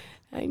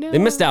I know. they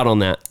missed out on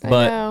that,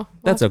 but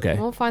that's okay.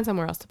 We'll find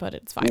somewhere else to put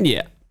it. It's fine.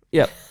 Yeah.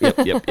 Yep.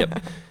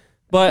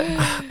 But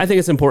I think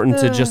it's important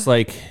to just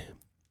like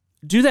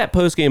do that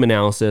post-game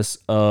analysis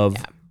of,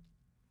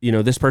 you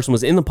know, this person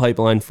was in the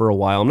pipeline for a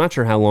while. I'm not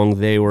sure how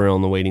long they were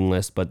on the waiting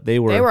list, but they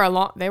were a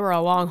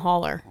long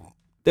hauler.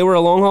 They were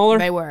a long hauler?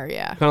 They were,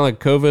 yeah. Kind of like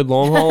COVID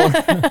long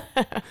hauler?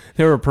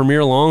 They were a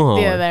premier long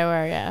hauler. Yeah, they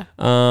were, yeah.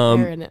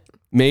 They were in it.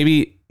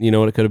 Maybe, you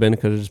know what it could have been?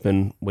 It could have just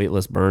been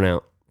waitlist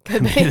burnout.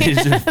 Could be. They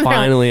just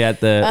finally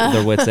at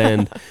their wit's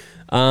end.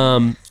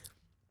 So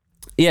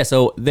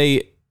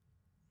they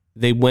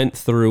went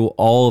through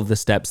all of the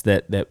steps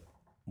that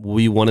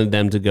we wanted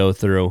them to go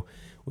through.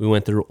 We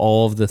went through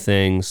all of the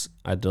things.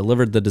 I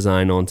delivered the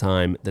design on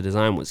time. The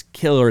design was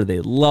killer.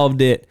 They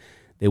loved it.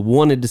 They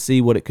wanted to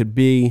see what it could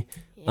be.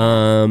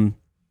 Yeah.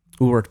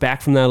 We worked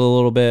back from that a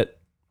little bit.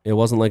 It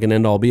wasn't like an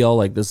end all be all,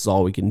 like this is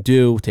all we can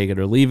do, take it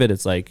or leave it.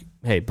 It's like,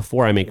 hey,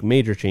 before I make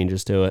major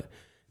changes to it,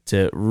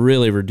 to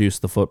really reduce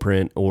the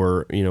footprint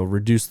or, you know,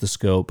 reduce the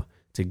scope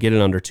to get it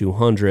under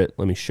 200,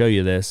 let me show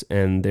you this.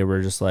 And they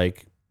were just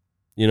like,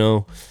 you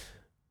know,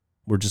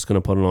 we're just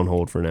going to put it on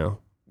hold for now.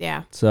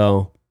 Yeah.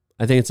 So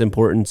I think it's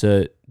important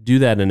to do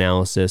that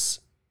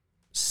analysis,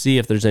 see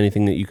if there's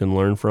anything that you can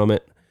learn from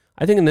it.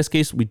 I think in this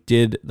case, we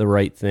did the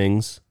right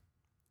things.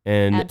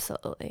 And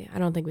absolutely. I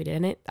don't think we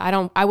did it.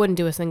 I wouldn't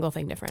do a single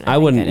thing different. I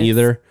wouldn't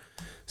either.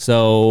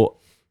 So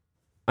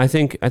I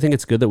think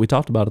it's good that we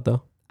talked about it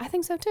though. I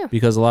think so too.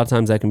 Because a lot of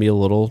times that can be a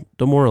little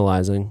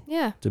demoralizing.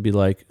 Yeah. To be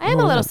like, I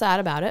am a little sad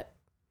about it.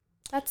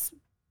 That's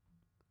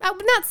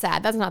not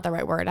sad. That's not the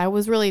right word. I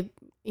was really,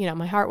 you know,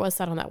 my heart was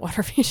set on that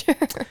water feature.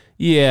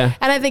 Yeah.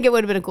 And I think it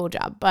would have been a cool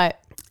job, but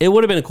it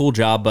would have been a cool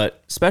job,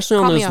 but especially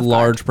on those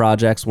large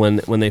projects when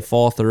they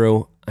fall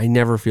through, I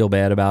never feel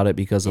bad about it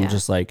because I'm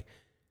just like,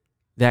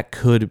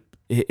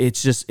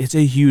 it's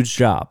a huge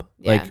job.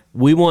 Yeah. Like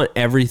we want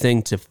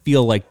everything to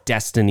feel like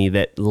destiny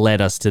that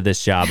led us to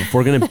this job. If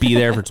we're going to be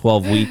there for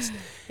 12 weeks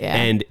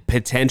and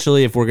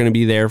potentially if we're going to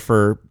be there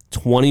for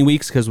 20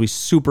 weeks because we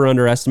super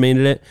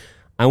underestimated it,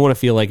 I want to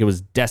feel like it was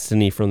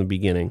destiny from the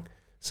beginning.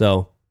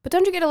 So, but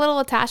don't you get a little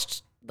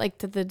attached like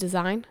to the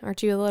design?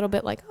 Aren't you a little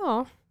bit like,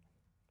 oh,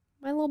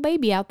 my little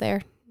baby out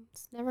there,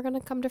 it's never going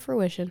to come to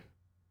fruition?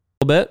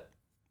 A little bit.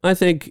 I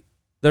think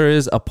there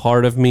is a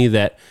part of me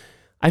that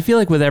I feel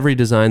like with every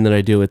design that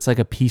I do, it's like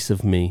a piece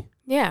of me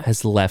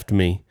has left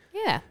me.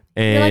 Yeah.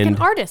 And you're like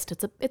an artist.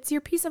 It's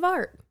your piece of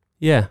art.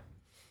 Yeah,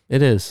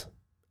 it is.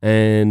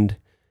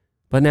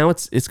 But now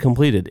it's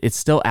completed. It's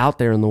still out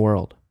there in the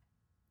world.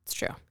 It's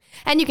true.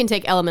 And you can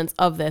take elements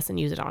of this and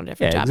use it on a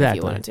different job if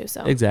you wanted to.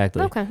 So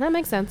exactly. Okay, that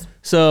makes sense.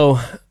 So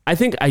I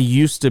think I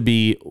used to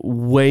be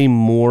way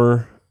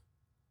more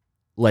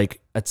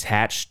like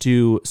attached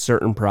to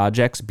certain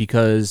projects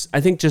because I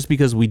think just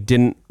because we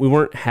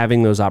weren't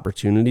having those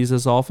opportunities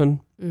as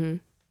often. Mm-hmm.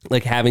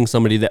 Like having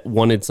somebody that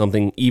wanted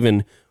something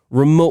even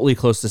remotely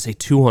close to say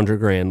 200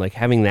 grand, like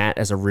having that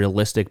as a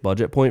realistic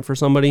budget point for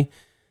somebody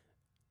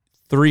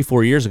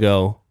 3-4 years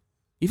ago,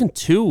 even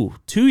two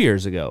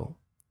years ago,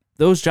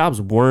 those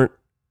jobs weren't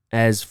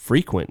as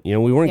frequent. You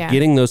know, we weren't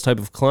getting those type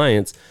of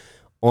clients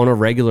on a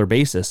regular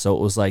basis. So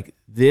it was like,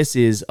 this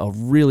is a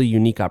really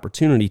unique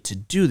opportunity to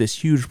do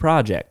this huge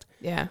project.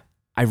 Yeah.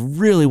 I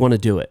really want to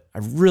do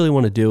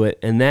it.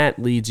 And that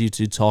leads you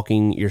to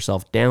talking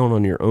yourself down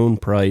on your own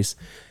price.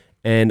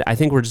 And I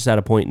think we're just at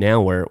a point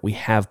now where we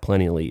have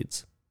plenty of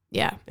leads.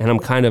 Yeah. And I'm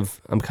kind of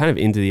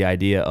into the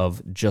idea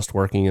of just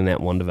working in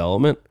that one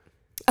development.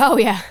 Oh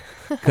yeah.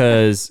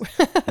 Because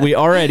we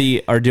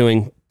already are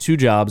doing 2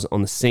 jobs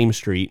on the same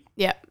street.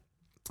 Yep.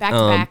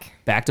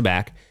 Back to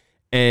back.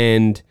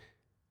 And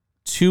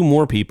 2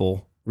 more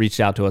people reached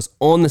out to us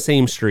on the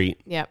same street.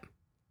 Yep.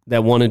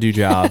 That want to do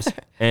jobs.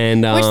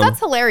 And which that's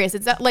hilarious.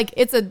 It's like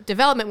it's a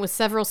development with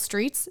several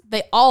streets.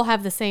 They all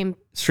have the same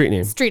street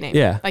name.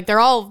 Yeah. Like they're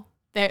all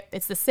there.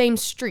 It's the same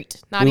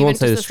street. Not we even won't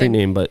say just the street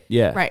name, but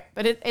yeah. Right.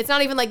 But it's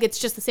not even like it's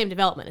just the same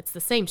development. It's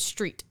the same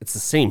street. It's the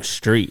same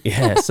street.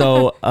 Yeah.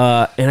 So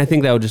and I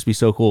think that would just be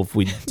so cool if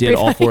we did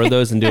all 4 of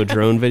those and do a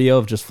drone video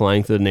of just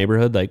flying through the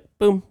neighborhood. Like,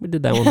 boom, we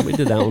did that one. We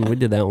did that one. We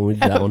did that one. We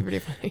did that one. Pretty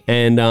funny.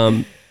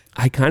 And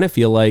I kind of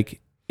feel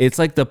like it's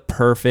like the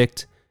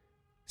perfect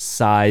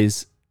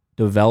size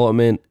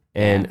development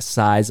and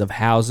size of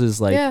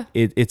houses. Like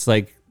it's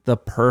like the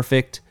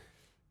perfect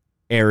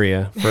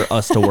area for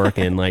us to work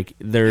in. Like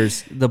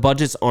the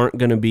budgets aren't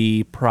going to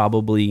be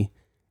probably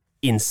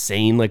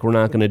insane. Like we're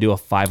not going to do a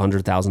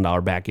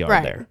 $500,000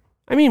 backyard there.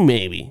 I mean,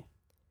 maybe.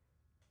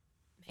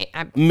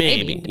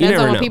 Depends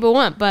on what people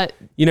want, but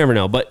you never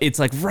know. But it's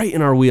like right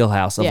in our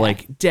wheelhouse of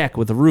like deck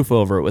with a roof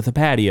over it, with a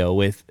patio,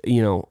 with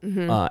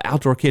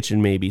outdoor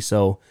kitchen maybe.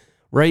 So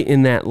right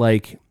in that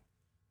like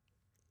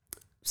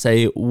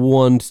say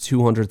 $100,000 to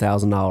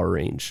 $200,000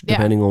 range,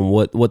 depending on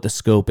what the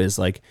scope is.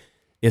 Like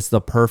it's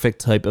the perfect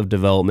type of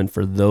development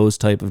for those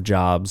type of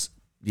jobs.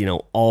 You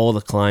know, all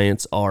the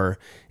clients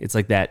it's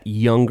like that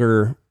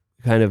younger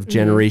kind of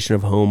generation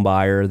of home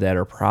buyer that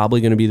are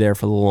probably going to be there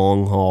for the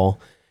long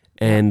haul.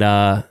 And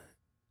I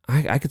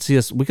could see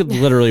we could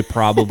literally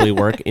probably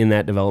work in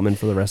that development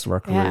for the rest of our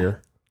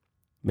career.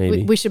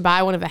 Maybe we should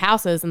buy one of the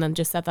houses and then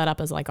just set that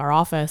up as like our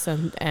office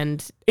and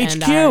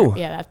HQ.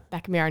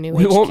 That can be our new.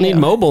 We HQ. won't need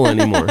mobile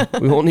anymore.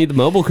 We won't need the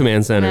mobile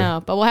command center.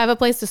 No, but we'll have a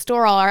place to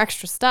store all our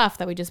extra stuff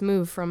that we just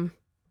moved from.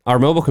 Our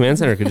mobile command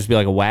center could just be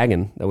like a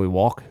wagon that we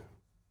walk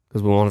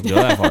because we won't have to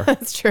go that far.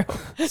 That's true.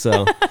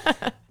 So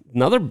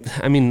another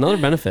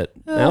benefit.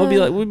 That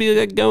would be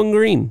like going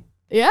green.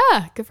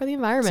 Yeah, good for the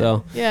environment.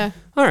 So yeah.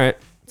 All right.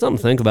 Something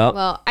to think about.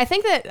 Well, I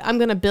think that I'm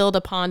going to build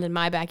a pond in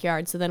my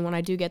backyard. So then when I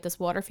do get this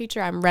water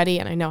feature, I'm ready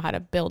and I know how to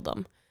build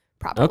them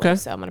properly. Okay.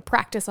 So I'm going to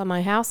practice on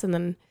my house and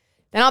then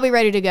I'll be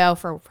ready to go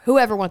for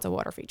whoever wants a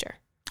water feature.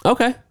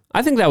 Okay.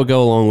 I think that would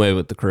go a long way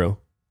with the crew.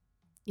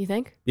 You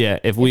think? Yeah.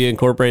 If we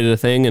incorporated a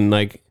thing and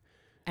I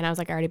was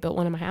like, I already built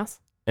one in my house.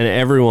 And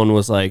everyone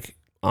was like,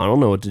 I don't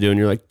know what to do. And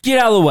you're like, get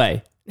out of the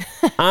way.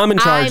 I'm in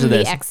charge of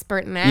this. I'm the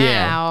expert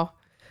now.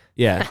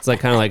 Yeah. It's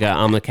like kind of like a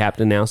I'm the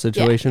captain now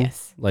situation.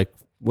 Yes. Like,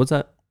 what's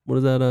that? What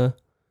is that?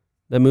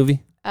 That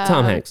movie?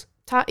 Tom Hanks.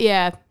 Tom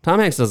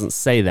Hanks doesn't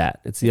say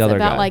that. It's the other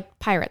guy. About like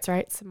pirates,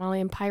 right?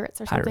 Somalian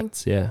pirates or something.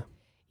 Pirates, yeah.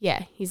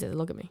 Yeah. He says,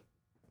 look at me.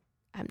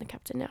 I'm the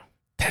captain now.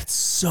 That's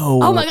so.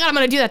 Oh my God. I'm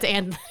going to do that to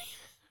Anthony.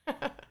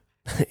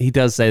 He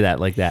does say that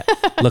like that.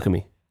 Look at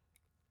me.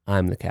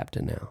 I'm the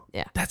captain now.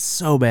 Yeah. That's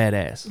so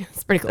badass.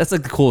 It's pretty cool. That's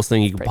like the coolest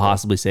thing you could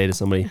possibly say to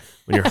somebody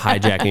when you're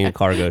hijacking a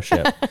cargo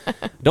ship.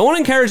 Don't want to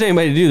encourage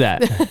anybody to do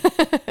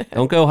that.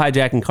 Don't go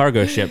hijacking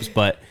cargo ships,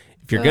 but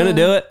if you're going to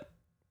do it,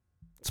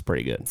 it's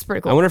pretty good. It's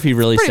pretty cool. I wonder if he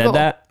really said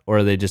that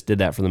or they just did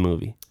that for the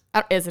movie.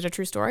 Is it a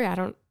true story? I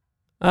don't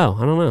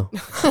know.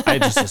 I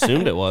just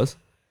assumed it was.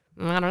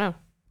 I don't know.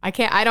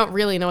 I don't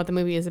really know what the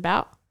movie is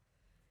about.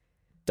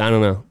 I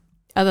don't know.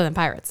 Other than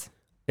pirates.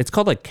 It's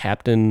called like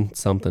Captain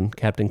something.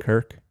 Captain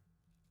Kirk.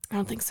 I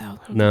don't think so.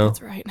 I don't No.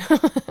 think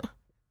that's right.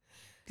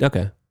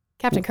 Okay.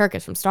 Captain Kirk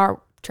is from Star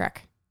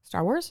Trek.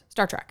 Star Wars?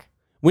 Star Trek.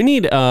 We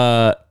need, you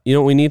know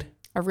what we need?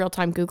 A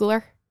real-time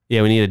Googler?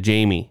 Yeah, we need a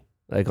Jamie,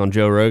 like on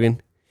Joe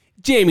Rogan.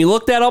 Jamie,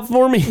 look that up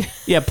for me.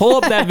 Yeah, pull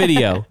up that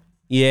video.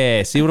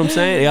 Yeah, see what I'm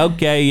saying?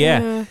 Okay,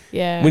 yeah.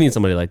 Yeah. We need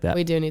somebody like that.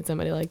 We do need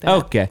somebody like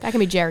that. Okay. That can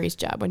be Jerry's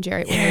job when we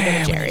get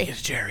a Jerry. Get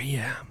a Jerry,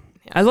 yeah.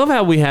 I love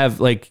how we have,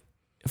 like,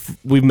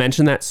 we've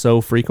mentioned that so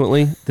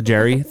frequently, the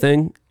Jerry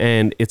thing,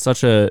 and it's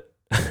such a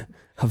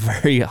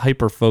very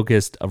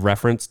hyper-focused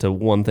reference to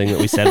one thing that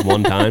we said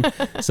one time.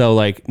 So,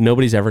 like,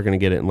 nobody's ever going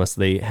to get it unless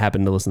they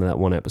happen to listen to that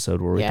one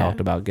episode where we talked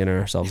about getting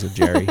ourselves a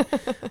Jerry.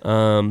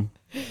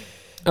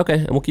 Okay,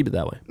 and we'll keep it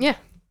that way. Yeah.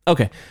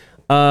 Okay.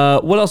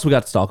 What else we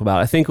got to talk about?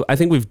 I think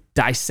we've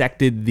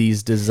dissected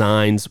these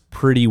designs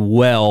pretty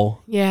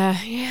well. Yeah.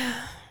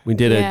 We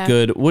did a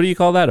good, what do you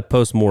call that? A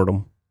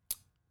post-mortem.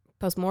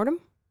 Post-mortem?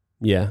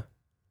 Yeah.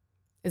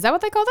 Is that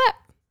what they call that?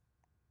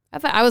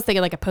 I was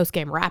thinking like a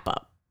post-game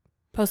wrap-up.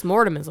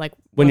 Post-mortem is like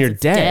when you're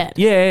dead.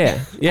 Yeah,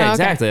 Oh, okay.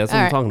 exactly. That's what All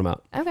I'm right. talking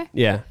about. Okay.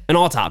 Yeah, an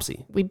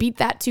autopsy. We beat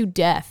that to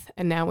death,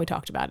 and now we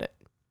talked about it.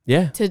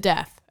 Yeah. To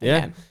death. Yeah.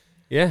 Again.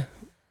 Yeah.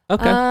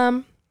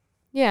 Okay.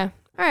 Yeah.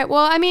 All right.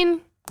 Well, I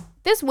mean,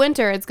 this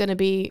winter it's going to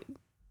be.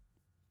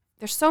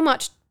 There's so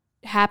much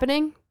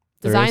happening.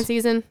 Design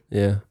season.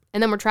 Yeah.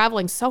 And then we're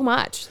traveling so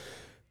much.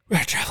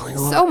 We're traveling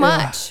a lot. So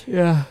much.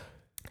 Yeah.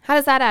 How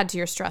does that add to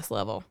your stress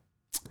level?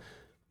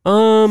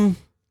 I'd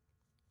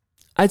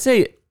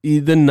say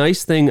the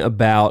nice thing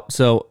about,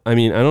 so, I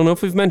mean, I don't know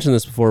if we've mentioned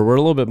this before. We're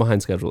a little bit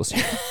behind schedule this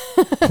year.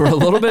 We're a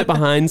little bit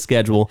behind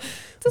schedule.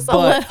 Just a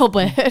little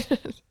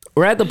bit.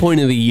 We're at the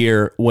point of the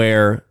year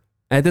where,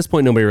 at this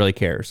point, nobody really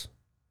cares.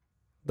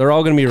 They're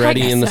all going to be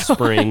ready in the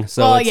spring.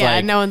 So well, it's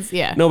like,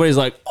 nobody's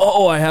like,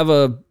 oh, I have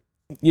I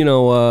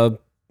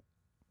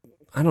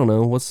don't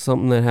know, what's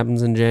something that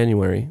happens in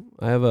January?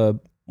 I have a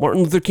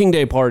Martin Luther King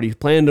Day party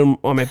planned on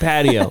my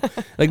patio.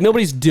 Like,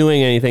 nobody's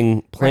doing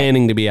anything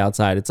planning to be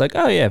outside. It's like,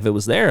 oh yeah, if it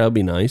was there, that'd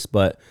be nice.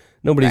 But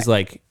nobody's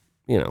like,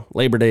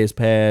 Labor Day is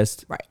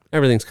past. Right.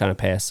 Everything's kind of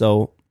past.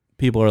 So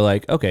people are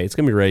like, okay, it's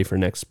going to be ready for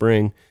next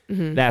spring.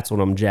 Mm-hmm. That's what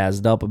I'm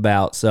jazzed up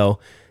about. So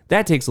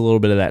that takes a little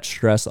bit of that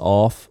stress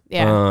off.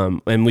 Yeah.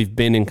 And we've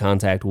been in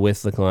contact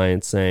with the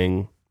clients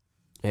saying,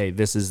 hey,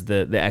 this is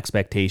the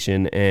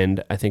expectation,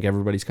 and I think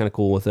everybody's kind of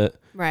cool with it.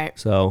 Right.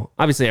 So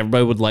obviously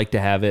everybody would like to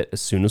have it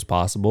as soon as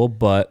possible,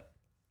 but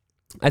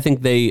I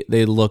think they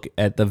look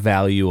at the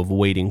value of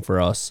waiting for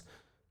us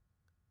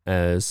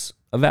as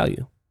a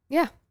value.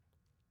 Yeah.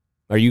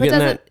 Are you getting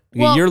that?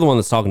 Well, you're the one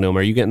that's talking to them.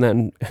 Are you getting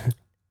that?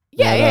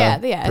 Yeah.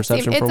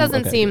 Perception It from,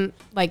 doesn't okay. seem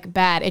like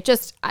bad. It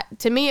just,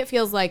 to me, it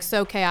feels like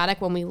so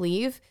chaotic when we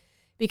leave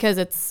because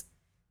it's,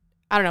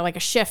 I don't know, like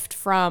a shift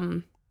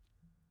from...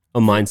 A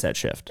mindset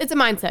shift. It's a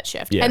mindset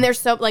shift. Yeah. And there's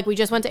so, like, we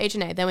just went to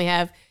H&A. Then we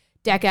have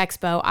Deck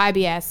Expo,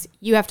 IBS.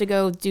 You have to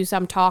go do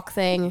some talk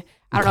thing.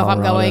 I don't know if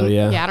I'm going.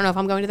 Yeah, I don't know if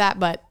I'm going to that,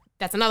 but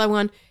that's another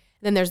one.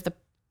 Then there's the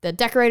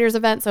decorators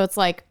event. So it's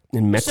like...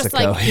 In Mexico. It's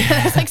just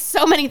like, there's like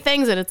so many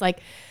things and it's like,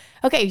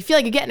 okay, you feel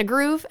like you get in a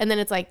groove and then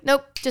it's like,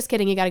 nope, just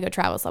kidding. You got to go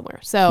travel somewhere.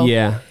 So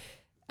yeah.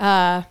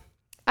 I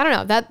don't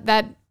know.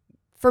 That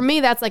for me,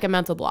 that's like a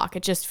mental block.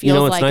 It just feels You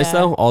know what's like nice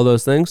though? All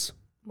those things.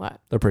 What?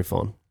 They're pretty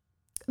fun.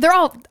 They're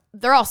all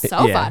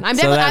so Yeah. fun. I'm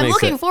So that makes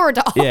looking it- forward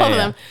to all Yeah, of yeah.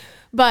 them.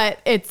 But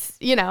it's,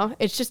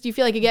 it's just you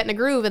feel like you get in a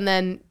groove and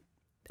then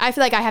I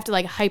feel like I have to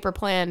like hyper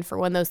plan for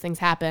when those things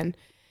happen.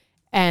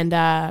 And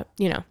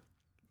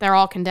they're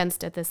all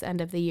condensed at this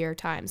end of the year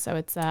time. So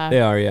it's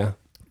They are, yeah.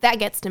 that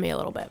gets to me a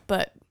little bit,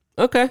 but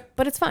Okay.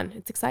 it's fun.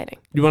 It's exciting.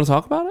 You want to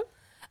talk about it?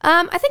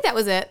 I think that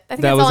was it. I think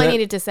That that's was all I it?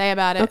 needed to say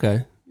about it.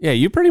 Okay. Yeah,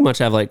 you pretty much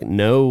have like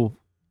no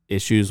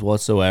issues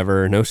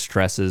whatsoever, no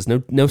stresses,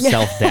 no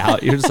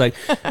self-doubt. You're just like,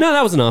 no,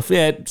 that was enough.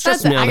 Yeah, it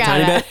stresses me out a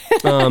tiny bit,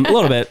 a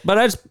little bit, but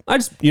I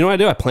just, you know what I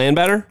do? I plan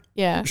better.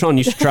 Yeah. Sean,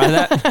 you should try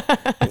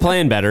that. I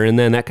plan better, and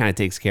then that kind of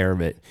takes care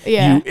of it.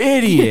 Yeah. You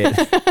idiot.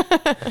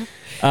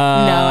 No,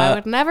 I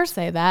would never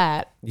say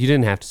that. You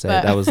didn't have to say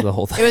it. That was the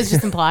whole thing. It was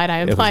just implied. I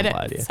implied it.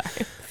 implied, yeah.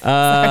 Sorry.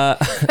 Sorry.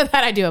 For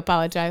that I do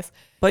apologize.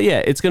 But yeah,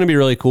 it's going to be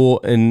really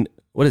cool. And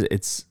what is it?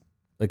 It's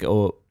like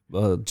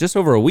just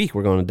over a week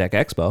we're going to Deck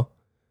Expo.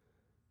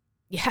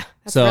 Yeah,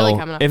 that's So really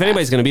coming up. if fast.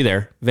 anybody's going to be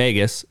there,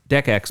 Vegas,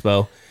 Deck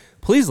Expo,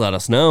 please let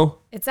us know.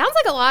 It sounds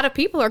like a lot of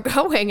people are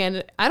going,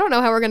 and I don't know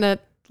how we're gonna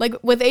like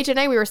with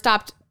H&A. We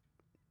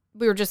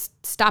were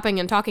just stopping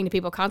and talking to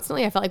people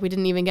constantly. I felt like we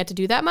didn't even get to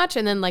do that much,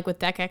 and then like with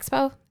Deck Expo, I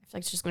feel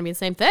like it's just gonna be the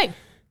same thing.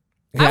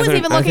 I was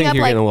even looking I think up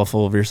you're like getting a little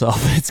full of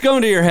yourself. It's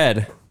going to your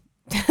head.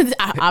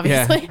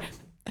 obviously.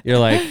 You're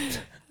like,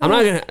 I'm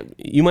not gonna.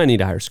 You might need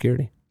to hire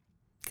security.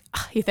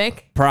 You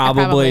think? I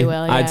Probably.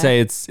 will, yeah. I'd say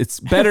it's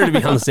better to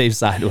be on the safe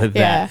side with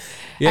Yeah. that.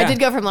 Yeah. I did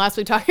go from last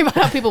week talking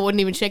about how people wouldn't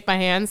even shake my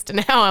hands to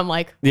now I'm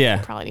like,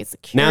 Yeah. probably need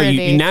Now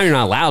security. now you're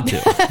not allowed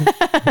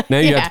to. Now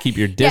you have to keep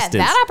your distance.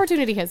 Yeah, that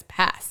opportunity has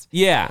passed.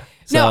 Yeah.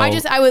 No,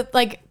 So- I would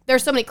like,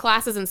 there's so many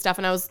classes and stuff,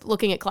 and I was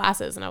looking at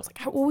classes, and I was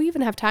like, will we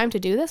even have time to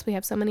do this? We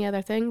have so many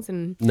other things,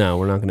 and No,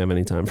 we're not gonna have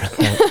any time for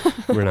that.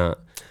 We're not.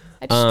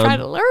 I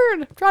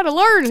just try to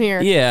learn here.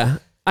 Yeah.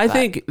 I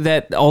think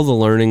that all the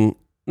learning,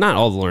 not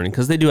all the learning,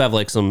 because they do have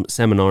like some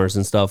seminars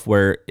and stuff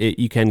where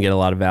you can get a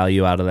lot of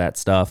value out of that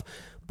stuff,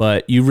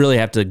 but you really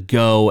have to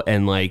go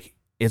and like,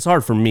 it's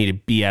hard for me to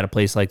be at a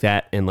place like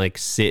that and like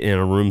sit in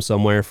a room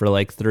somewhere for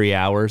like 3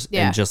 hours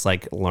and just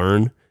like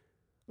learn.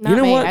 Not You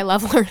know me. what? I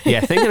love learning.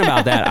 Yeah, thinking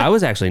about that, I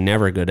was actually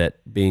never good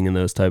at being in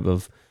those type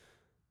of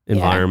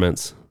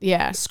environments,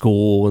 Yeah,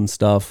 school and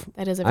stuff.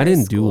 that is a I very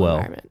didn't do school well.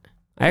 environment.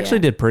 I actually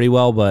did pretty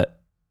well, but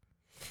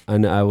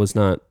I was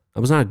not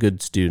a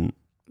good student.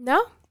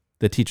 No?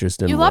 The teachers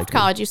didn't You like loved me.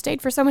 college. You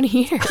stayed for so many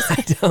years.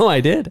 I know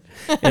I did.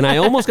 And I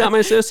almost got my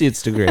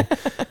associate's degree,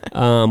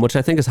 which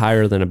I think is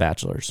higher than a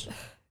bachelor's.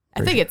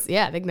 I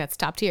think that's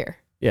top tier.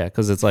 Yeah,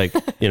 because it's like,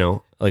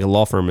 like a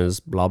law firm is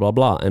blah, blah,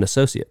 blah, and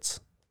associates,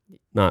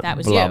 not That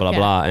was blah, you, blah, yeah.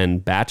 blah,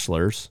 and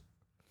bachelors.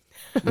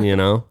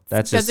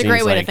 That's a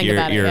great way to think you're,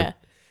 about it. you're Yeah.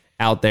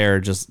 out there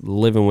just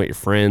living with your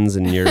friends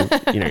and your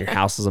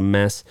house is a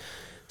mess.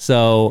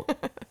 So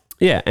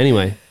yeah,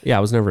 anyway, I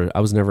was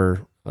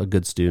never a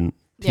good student.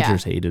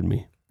 Teachers hated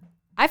me.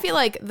 I feel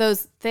like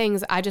those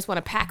things, I just want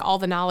to pack all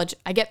the knowledge.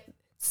 I get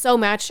so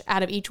much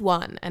out of each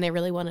one, and I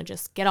really want to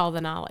just get all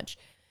the knowledge.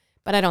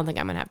 But I don't think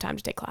I'm going to have time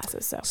to take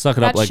classes. So suck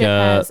it up like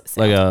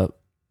a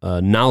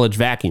knowledge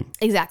vacuum.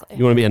 Exactly.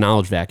 You want to be a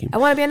knowledge vacuum. I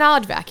want to be a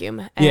knowledge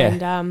vacuum.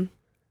 And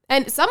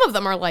and some of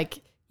them are like,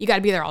 you got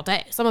to be there all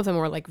day. Some of them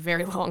were like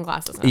very long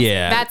classes.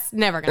 Yeah. That's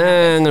never going to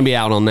happen. I'm going to be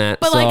out on that.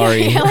 But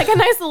Sorry. like a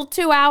nice little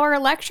 2-hour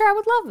lecture, I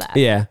would love that.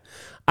 Yeah.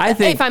 I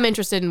think if I'm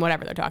interested in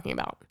whatever they're talking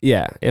about.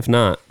 Yeah. If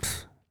not,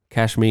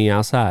 cash me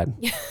outside.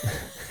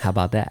 How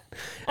about that?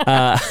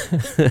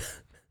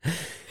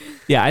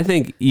 Yeah, I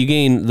think you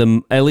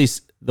gain at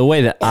least the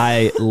way that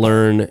I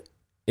learn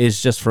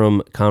is just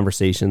from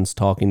conversations,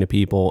 talking to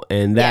people.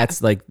 And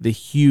that's like the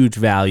huge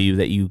value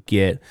that you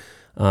get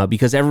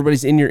because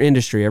everybody's in your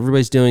industry.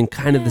 Everybody's doing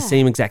kind of the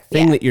same exact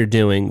thing that you're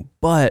doing,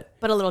 but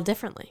a little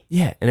differently.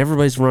 Yeah. And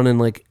everybody's running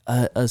like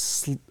a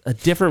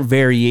different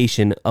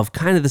variation of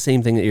kind of the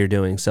same thing that you're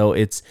doing. So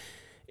it's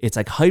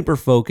like hyper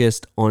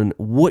focused on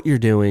what you're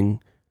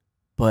doing,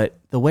 but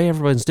the way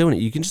everybody's doing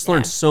it, you can just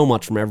learn so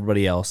much from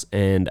everybody else.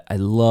 And I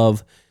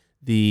love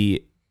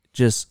the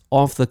just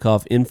off the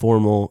cuff,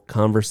 informal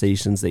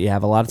conversations that you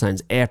have a lot of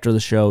times after the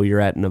show. You're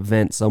at an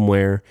event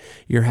somewhere,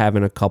 you're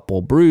having a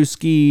couple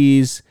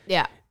brewskis.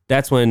 Yeah.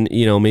 That's when,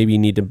 maybe you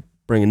need to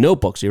bring a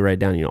notebook so you write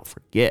down, you don't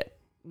forget.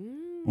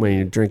 When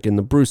you're drinking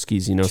the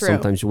brewskis, True.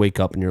 sometimes you wake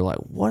up and you're like,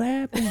 what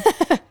happened?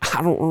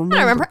 I don't remember. I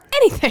don't remember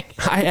anything.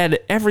 I had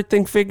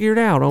everything figured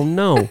out. Oh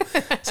no.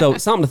 So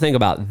something to think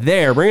about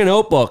there. Bring a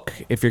notebook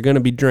if you're going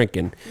to be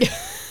drinking.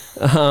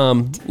 You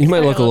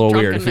might look a little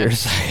weird if you're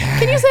just like,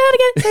 Can you say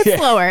that again? Say it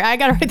slower. I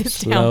got to write this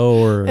down.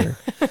 slower.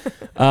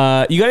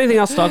 You got anything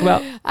else to talk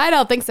about? I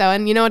don't think so.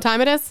 And you know what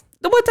time it is?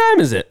 What time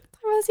is it?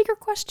 Time for the secret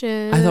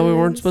question. I thought we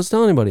weren't supposed to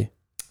tell anybody.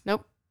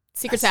 Nope.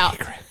 Secret's out.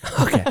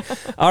 Okay.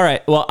 All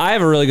right. Well, I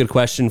have a really good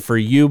question for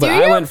you, but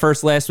I went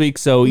first last week,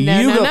 so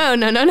No. go.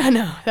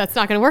 No. That's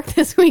not going to work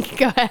this week.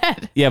 Go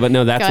ahead. Yeah, but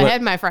no, that's Go what.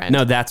 ahead, my friend.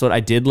 No, that's what I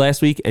did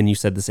last week, and you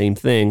said the same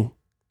thing.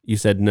 You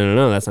said,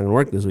 no, that's not going to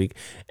work this week.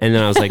 And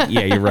then I was like,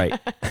 yeah, you're right.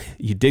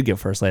 You did go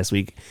first last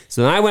week.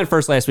 So then I went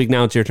first last week.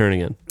 Now it's your turn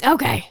again.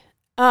 Okay.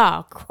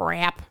 Oh,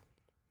 crap.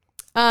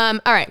 All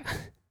right.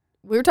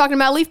 We were talking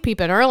about leaf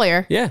peeping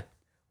earlier. Yeah.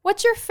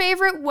 What's your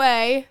favorite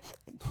way?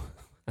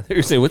 I thought you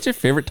were saying, what's your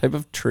favorite type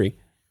of tree?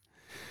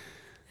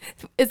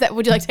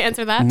 Would you like to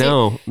answer that?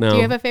 No. Do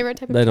you have a favorite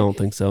type of tree? I don't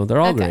think so.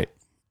 They're all great.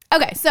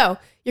 Okay, so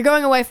you're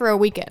going away for a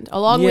weekend, a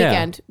long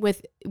weekend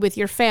with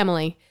your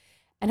family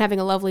and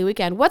having a lovely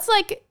weekend. What's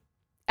like,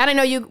 and I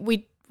know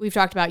we've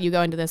talked about you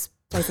going to this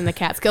place in the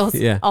Catskills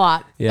a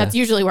lot. Yeah. That's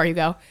usually where you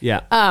go.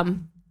 Yeah.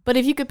 But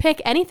if you could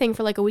pick anything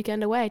for like a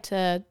weekend away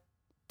to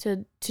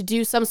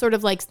do some sort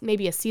of like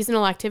maybe a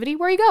seasonal activity,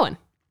 where are you going?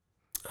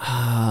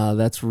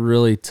 That's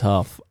really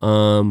tough.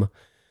 A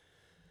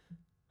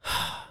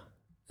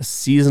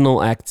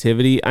seasonal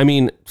activity. I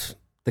mean,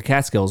 the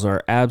Catskills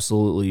are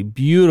absolutely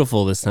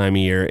beautiful this time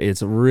of year.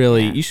 It's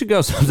really, you should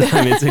go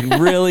sometime. It's a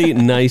really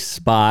nice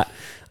spot.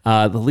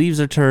 The leaves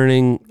are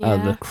turning,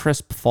 the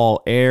crisp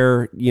fall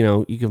air,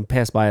 you can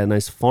pass by a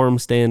nice farm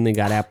stand. They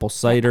got apple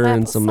cider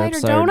and some apple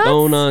cider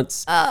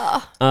donuts.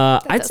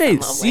 I'd say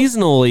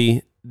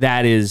seasonally,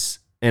 that is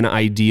an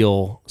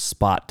ideal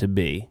spot to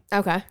be.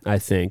 Okay. I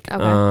think.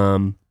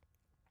 Okay.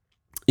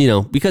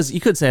 Because you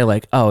could say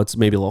like, oh, it's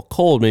maybe a little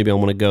cold. Maybe I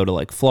want to go to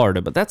like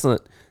Florida, but that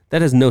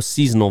has no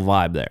seasonal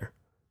vibe there.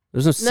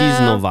 There's no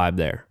seasonal vibe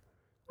there.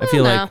 I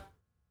feel like,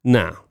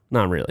 no,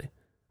 not really.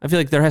 I feel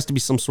like there has to be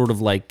some sort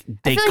of like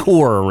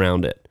decor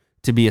around it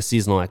to be a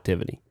seasonal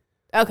activity.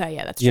 Okay,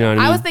 yeah, that's true. You know what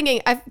I mean? I was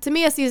thinking, to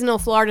me, a seasonal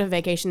Florida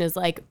vacation is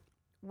like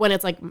when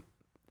it's like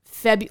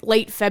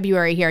late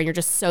February here and you're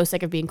just so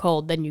sick of being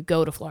cold, then you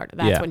go to Florida.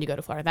 That's when you go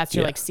to Florida. That's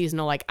your like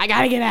seasonal, like, I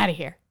got to get out of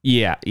here.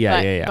 Yeah.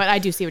 But I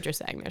do see what you're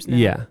saying. There's no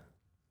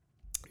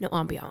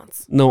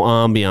ambiance. No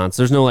ambiance.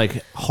 There's no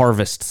like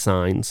harvest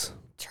signs.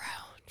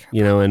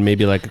 True. And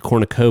maybe like a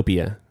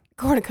cornucopia.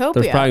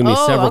 Cornucopia. There's probably going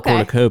to be several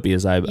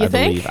cornucopias, I think?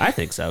 believe. I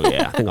think so,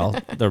 yeah. I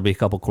think there'll be a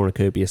couple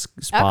cornucopia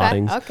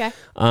spottings. Okay.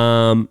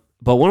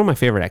 But one of my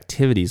favorite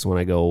activities when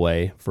I go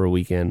away for a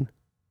weekend,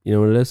 you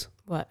know what it is?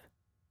 What?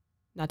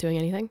 Not doing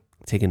anything?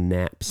 Taking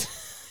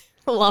naps.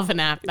 Love a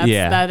nap.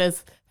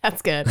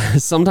 That's good.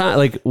 Sometimes,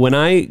 like when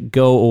I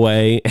go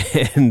away,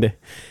 and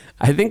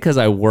I think because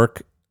I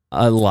work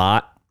a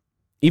lot,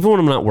 even when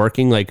I'm not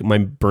working, like my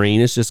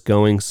brain is just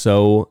going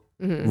so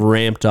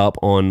ramped up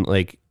on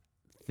like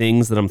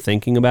things that I'm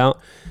thinking about.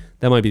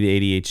 That might be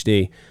the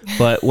ADHD.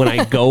 But when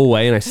I go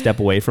away and I step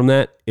away from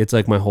that, it's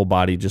like my whole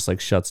body just like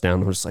shuts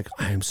down. I'm just like,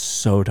 I am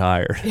so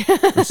tired.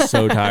 I'm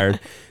so tired.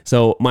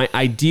 So my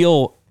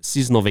ideal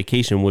seasonal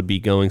vacation would be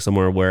going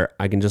somewhere where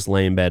I can just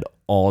lay in bed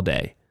all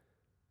day.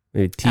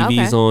 Maybe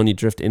TV's on, you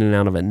drift in and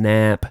out of a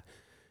nap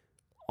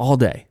all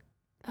day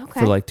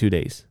for like 2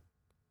 days.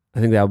 I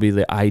think that would be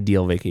the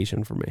ideal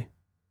vacation for me.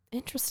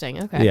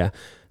 Interesting. Okay. Yeah.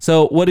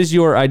 So what is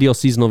your ideal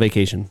seasonal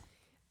vacation?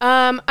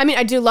 I mean,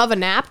 I do love a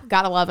nap.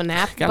 Gotta love a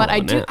nap. But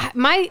I do.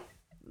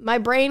 My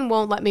brain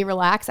won't let me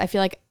relax. I feel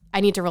like I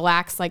need to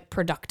relax like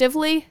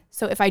productively.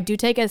 So if I do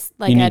take a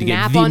nap you need to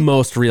get the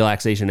most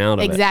relaxation out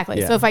of it. Exactly.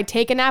 Yeah. So if I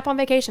take a nap on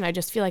vacation, I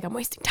just feel like I'm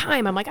wasting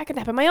time. I'm like, I could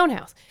nap in my own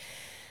house.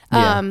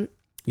 Yeah.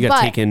 You got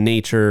to take in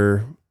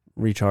nature,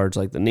 recharge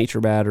like the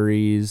nature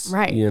batteries.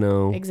 Right. You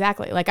know.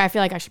 Exactly. Like I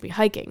feel like I should be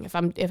hiking. If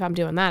I'm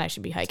doing that, I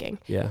should be hiking.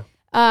 Yeah.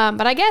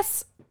 But I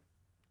guess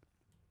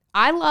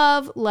I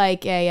love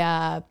like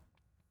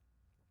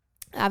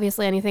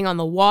obviously anything on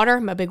the water.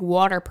 I'm a big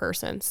water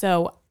person.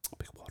 So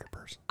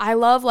I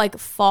love like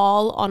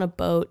fall on a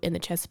boat in the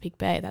Chesapeake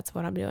Bay. That's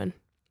what I'm doing.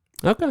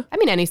 Okay. I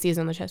mean, any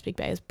season in the Chesapeake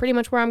Bay is pretty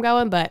much where I'm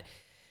going, but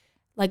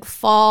like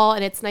fall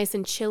and it's nice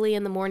and chilly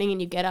in the morning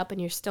and you get up and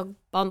you're still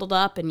bundled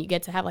up and you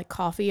get to have like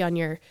coffee on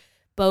your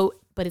boat,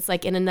 but it's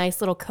like in a nice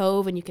little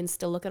cove and you can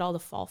still look at all the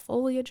fall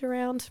foliage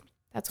around.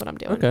 That's what I'm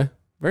doing. Okay.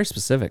 Very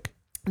specific.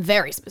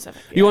 Very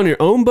specific. Yeah. You on your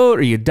own boat?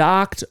 Are you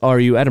docked? Are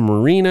you at a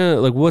marina?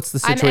 Like what's the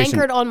situation? I'm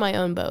anchored on my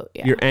own boat.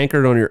 Yeah. You're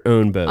anchored on your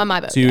own boat. On my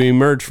boat. So you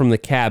emerge from the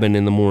cabin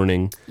in the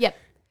morning. Yep.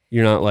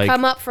 You're not like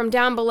come up from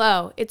down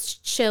below. It's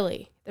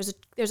chilly.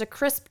 There's a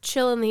crisp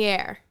chill in the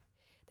air.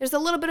 There's a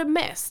little bit of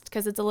mist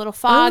because it's a little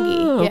foggy.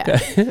 Oh, okay.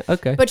 Yeah.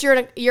 Okay. But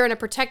you're in a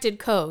protected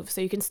cove,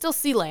 so you can still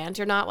see land.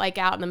 You're not like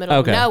out in the middle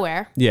of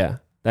nowhere. Yeah.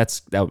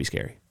 That would be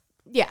scary.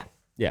 Yeah.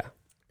 Yeah.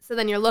 So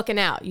then you're looking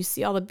out. You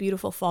see all the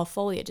beautiful fall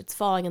foliage. It's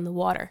falling in the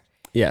water.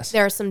 Yes.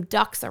 There are some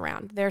ducks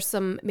around.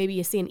 Maybe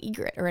you see an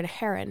egret or a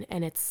heron,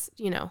 and it's,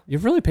 You're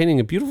really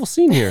painting a beautiful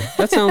scene here.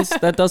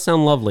 That does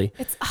sound lovely.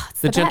 It's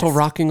the gentle best.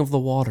 rocking of the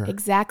water.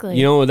 Exactly.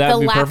 You know what that'd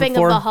the be perfect lapping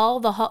for?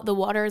 of the hull. The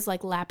water is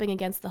like lapping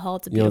against the hull.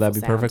 It's a beautiful that'd be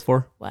sound. perfect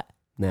for? What?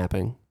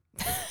 Napping.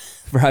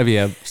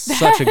 Probably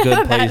such a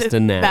good place to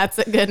nap. That's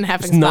a good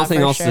napping There's spot nothing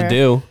for else sure. to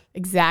do.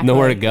 Exactly.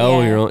 Nowhere to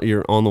go. Yeah.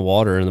 You're on the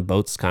water and the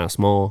boat's kind of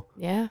small.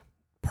 Yeah.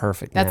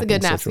 Perfect. That's a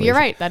good nap. Situation. You're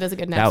right. That is a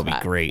good nap That would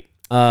spot. be great.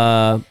 All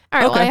right.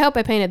 Okay. Well, I hope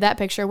I painted that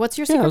picture. What's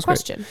your secret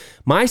question? Great.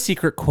 My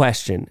secret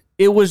question.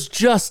 It was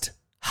just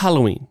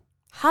Halloween.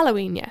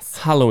 Halloween, yes.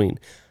 Halloween.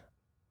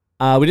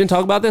 We didn't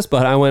talk about this,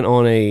 but I went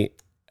on a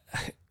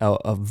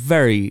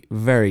very,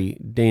 very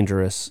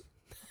dangerous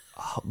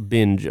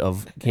binge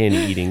of candy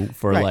eating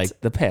for Right.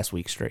 like the past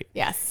week straight.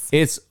 Yes.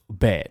 It's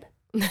bad.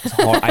 It's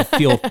hard. I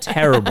feel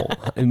terrible.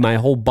 And my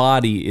whole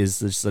body is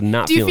just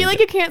not. Do you feeling feel like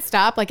good. you can't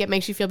stop? Like it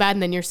makes you feel bad,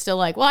 and then you're still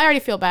like, well, I already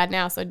feel bad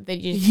now. So then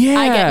I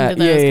get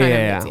into those kind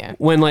of moods. Yeah.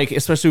 When like,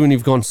 especially when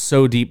you've gone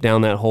so deep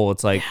down that hole,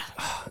 it's like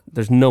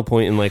there's no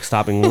point in like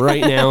stopping right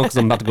now because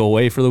I'm about to go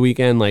away for the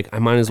weekend. Like I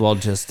might as well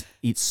just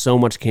eat so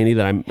much candy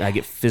that I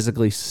get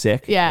physically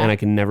sick. Yeah. And I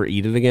can never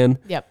eat it again.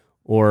 Yep.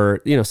 Or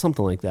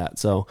something like that.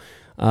 So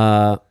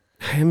I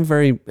am a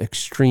very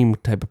extreme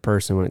type of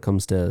person when it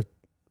comes to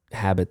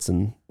habits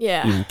and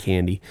eating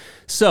candy.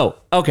 So,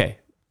 okay.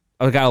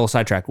 I got a little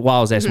sidetracked while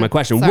I was asking my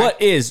question. Sorry.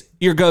 What is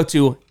your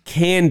go-to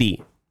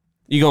candy?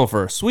 You going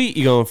for a sweet?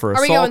 You going for a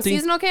salty? Are we going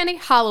seasonal candy,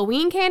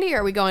 Halloween candy, or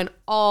are we going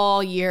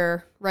all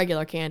year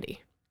regular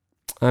candy?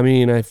 I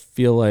mean, I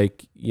feel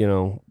like,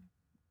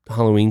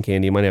 Halloween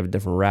candy might have a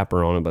different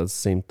wrapper on it, but it's the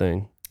same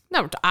thing.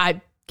 No,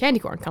 candy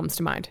corn comes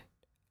to mind.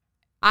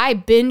 I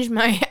binge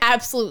my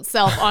absolute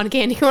self on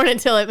candy corn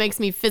until it makes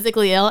me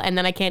physically ill, and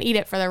then I can't eat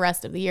it for the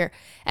rest of the year,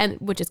 and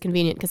which is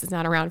convenient because it's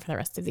not around for the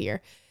rest of the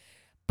year.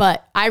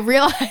 But I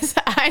realize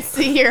I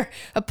see your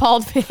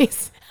appalled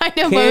face. I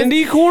know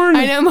corn?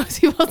 I know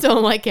most people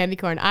don't like candy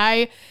corn.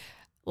 I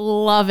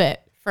love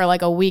it for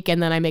like a week,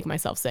 and then I make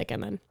myself sick,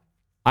 and then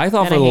I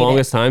thought for the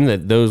longest time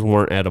that those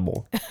weren't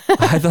edible.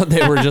 I thought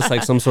they were just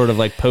like some sort of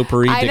like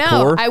potpourri I decor.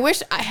 know. I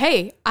wish.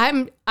 Hey,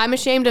 I'm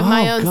ashamed of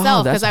my own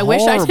self because that's I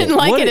wish I horrible. didn't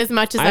like it as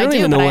much as I do. I don't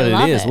even know but what I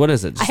love it is. What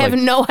is it? I have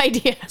no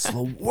idea. It's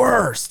the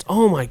worst.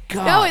 Oh my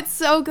god. No, it's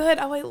so good.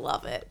 Oh, I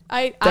love it.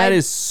 That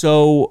is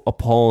so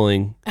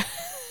appalling.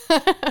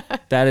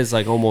 That is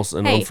like almost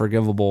an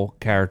unforgivable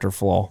character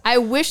flaw. I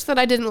wish that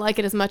I didn't like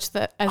it as much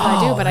as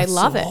I do, but I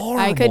love it. horrible.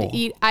 I could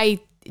eat.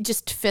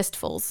 Just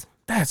fistfuls.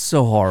 That's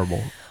so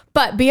horrible.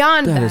 But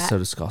beyond that, That is so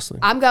disgusting.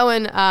 I'm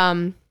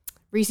going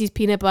Reese's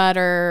peanut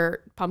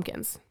butter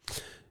pumpkins.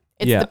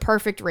 It's the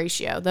perfect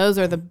ratio. Those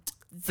are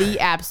the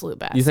absolute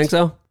best. You think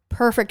so?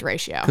 Perfect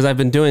ratio. Because I've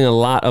been doing a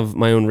lot of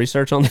my own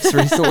research on this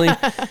recently,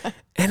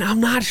 and I'm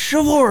not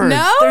sure.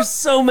 No? There's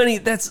so many.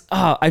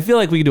 I feel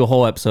like we could do a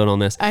whole episode on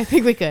this I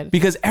think we could.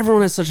 because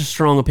everyone has such a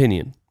strong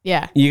opinion.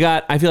 Yeah.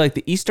 I feel like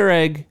the Easter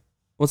egg.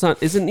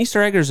 Is it an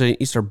Easter egg or is it an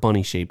Easter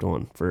bunny shaped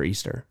one for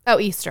Easter? Oh,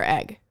 Easter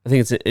egg. I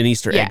think it's an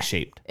Easter egg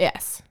shaped.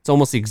 Yes. It's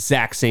almost the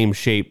exact same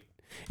shape.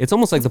 It's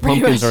almost like the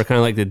pumpkins are kind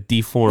of like the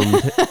deformed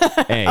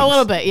eggs. A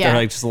little bit, yeah.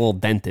 They're like just a little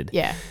dented.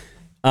 Yeah.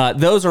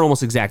 Those are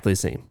almost exactly the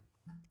same.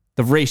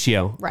 The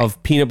ratio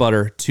of peanut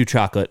butter to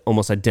chocolate,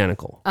 almost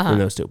identical in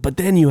those two. But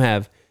then you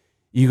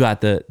got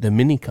the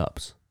mini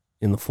cups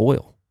in the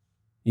foil.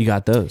 You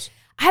got those.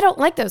 I don't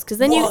like those because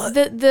then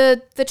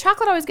the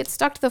chocolate always gets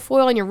stuck to the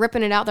foil and you're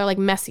ripping it out. They're like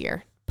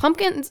messier.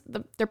 Pumpkins,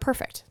 they're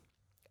perfect.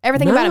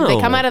 Everything about them, they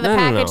come out of the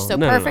package so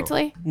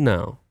perfectly.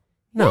 No,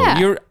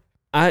 Yeah.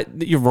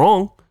 you're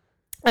wrong.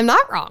 I'm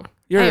not wrong.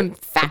 I am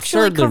factually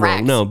absurdly correct.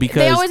 wrong. No,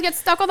 because they always get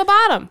stuck on the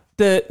bottom.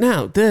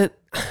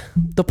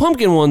 The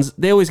pumpkin ones,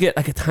 they always get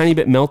like a tiny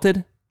bit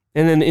melted,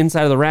 and then the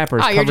inside of the wrapper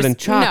is covered in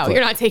chocolate. No,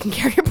 you're not taking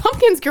care of your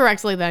pumpkins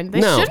correctly. Then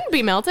they shouldn't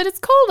be melted. It's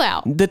cold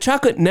out. The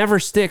chocolate never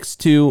sticks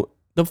to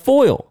the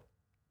foil.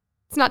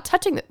 It's not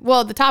touching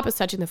the top is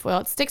touching the foil.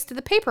 It sticks to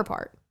the paper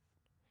part.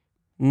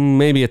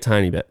 Maybe a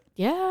tiny bit.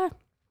 Yeah,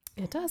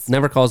 it does.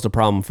 Never caused a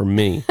problem for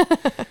me.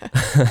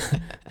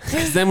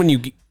 Because then when you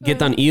get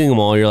done eating them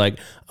all, you're like,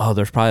 oh,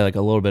 there's probably like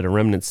a little bit of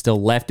remnants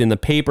still left in the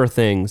paper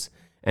things.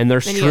 And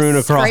they're strewn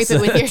across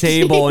the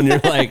table. And you're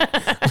like,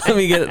 let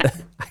me get it.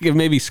 I could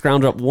maybe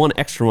scrounge up one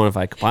extra one if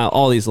I compile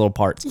all these little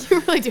parts. You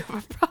really do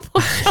have a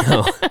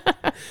problem.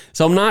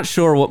 So I'm not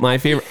sure what my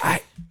favorite.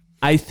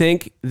 I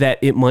think that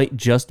it might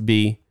just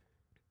be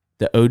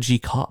the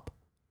OG cup.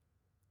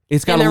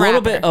 It's got a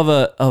little bit of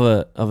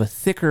a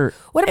thicker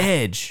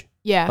edge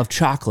of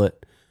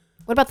chocolate.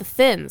 What about the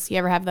thins? You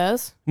ever have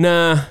those?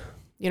 Nah.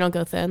 You don't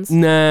go thins?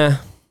 Nah.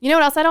 You know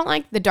what else I don't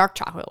like? The dark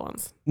chocolate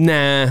ones.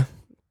 Nah.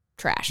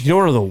 Trash. You know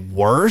what are the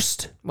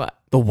worst? What?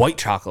 The white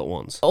chocolate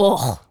ones.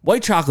 Oh,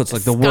 white chocolate's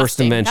like the worst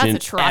invention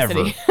That's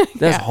atrocity. ever.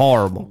 That's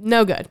horrible.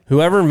 No good.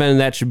 Whoever invented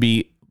that should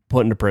be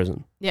put into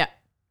prison. Yeah.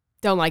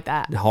 Don't like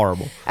that.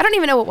 Horrible. I don't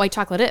even know what white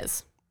chocolate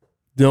is.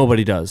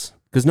 Nobody does.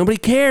 Because nobody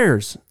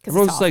cares.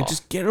 Everyone's just like,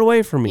 just get it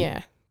away from me.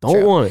 Yeah.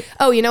 Don't want it.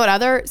 Oh, you know what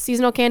other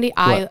seasonal candy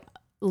I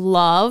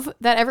love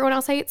that everyone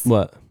else hates?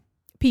 What?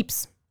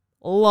 Peeps.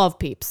 Love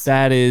Peeps.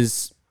 That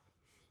is...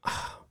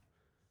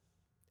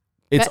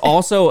 It's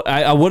also...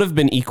 I would have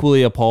been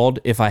equally appalled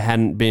if I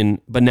hadn't been...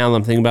 But now that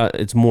I'm thinking about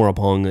it, it's more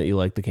appalling that you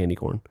like the candy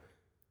corn.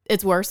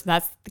 It's worse.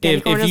 That's the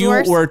candy corn is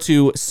worse? If you were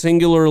to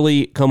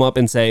singularly come up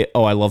and say,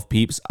 oh, I love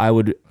Peeps, I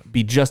would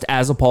be just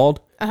as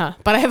appalled. Uh-huh.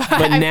 But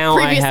now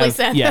I have...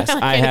 said Yes,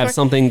 I have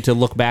something to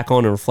look back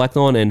on and reflect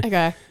on.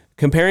 And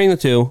comparing the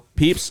two,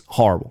 Peeps,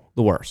 horrible.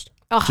 The worst.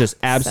 Oh, just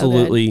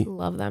absolutely so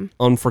love them.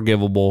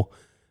 Unforgivable.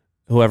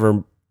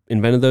 Whoever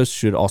invented those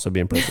should also be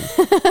in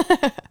prison.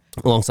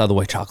 Alongside the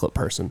white chocolate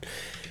person.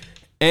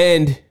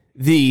 And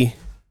the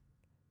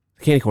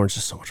candy corn is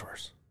just so much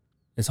worse.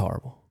 It's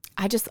horrible.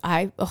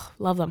 I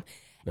love them.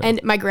 No.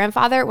 And my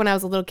grandfather, when I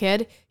was a little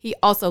kid, he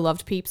also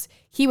loved Peeps.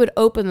 He would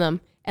open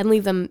them and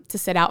leave them to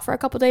sit out for a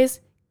couple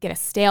days, get a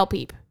stale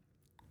Peep.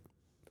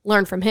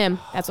 Learn from him.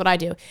 That's what I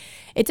do.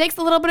 It takes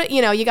a little bit of,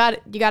 you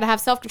got to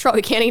have self-control.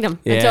 You can't eat them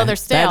until they're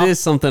stale. That is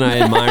something I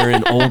admire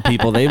in old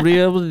people. They'd be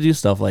able to do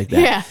stuff like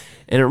that. Yeah.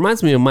 And it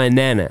reminds me of my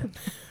Nana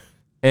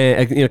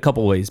in a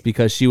couple ways,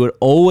 because she would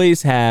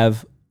always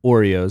have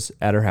Oreos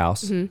at her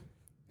house. Mm-hmm.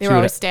 They were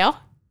always stale?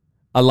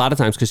 A lot of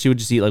times, because she would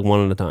just eat like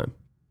one at a time.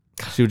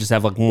 She would just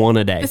have like one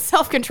a day. The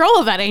self-control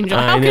of that angel.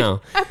 I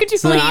know. How could you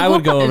so then I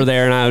would go over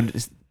there and I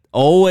would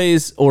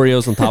always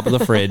Oreos on top of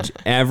the fridge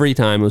every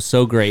time. It was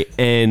so great.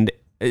 And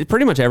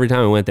pretty much every time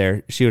I went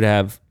there, she would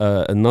have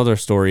another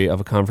story of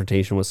a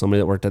confrontation with somebody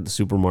that worked at the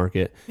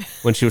supermarket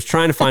when she was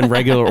trying to find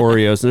regular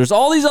Oreos. And there's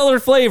all these other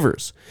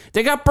flavors.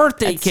 They got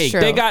birthday cake.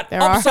 True. They got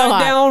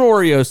upside down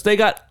Oreos. They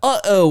got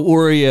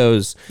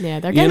Oreos.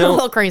 Yeah, they're getting a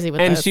little crazy with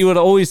and those. She would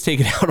always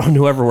take it out on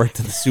whoever worked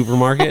at the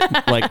supermarket.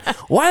 Like,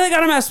 why do they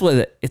got to mess with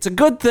it? It's a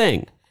good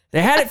thing.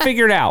 They had it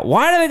figured out.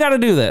 Why do they got to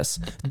do this?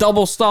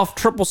 Double stuffed,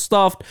 triple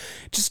stuffed.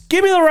 Just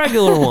give me the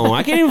regular one.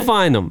 I can't even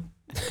find them.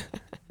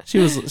 She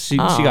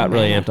got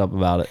really amped up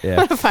about it. Yeah.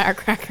 What a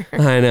firecracker.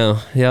 I know.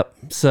 Yep.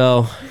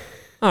 So,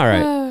 all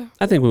right.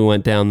 I think we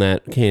went down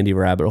that candy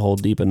rabbit hole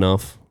deep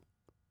enough.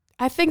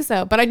 I think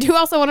so. But I do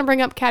also want to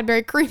bring up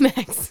Cadbury Cream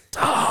Eggs.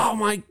 Oh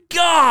my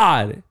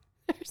God.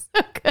 They're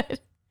so good.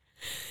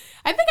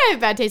 I think I have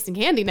bad taste in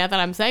candy now that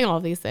I'm saying all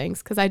of these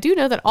things, because I do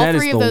know that all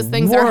three of those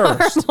things are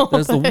horrible.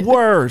 That's the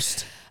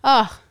worst.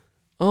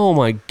 Oh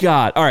my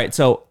God. All right.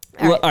 So,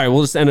 all right,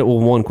 we'll just end it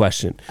with one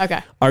question.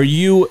 Okay.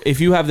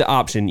 If you have the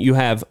option, you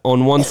have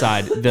on one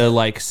side the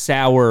like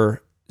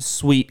sour,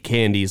 sweet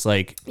candies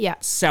like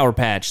Sour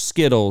Patch,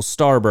 Skittles,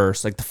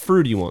 Starburst, like the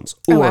fruity ones.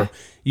 Or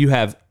you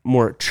have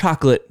more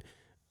chocolate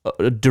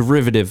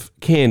derivative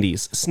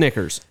candies,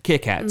 Snickers,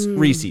 Kit Kats,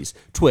 Reese's,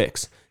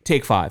 Twix,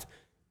 Take 5,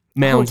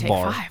 Mounds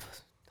Bar.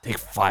 Take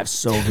 5,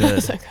 so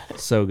good.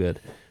 So good.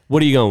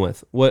 What are you going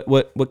with?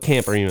 What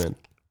camp are you in?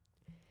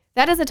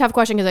 That is a tough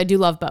question because I do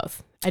love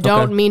both. I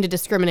don't mean to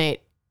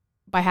discriminate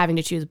by having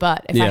to choose,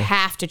 but if I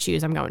have to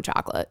choose, I'm going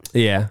chocolate.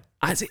 Yeah.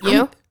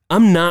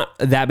 I'm not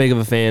that big of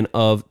a fan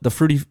of the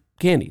fruity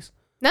candies.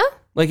 No?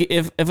 Like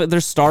if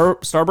there's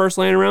Starburst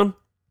laying around,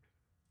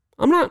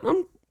 I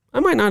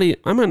might not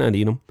eat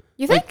them.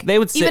 You think? Like, they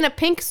would sit, even a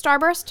pink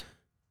Starburst?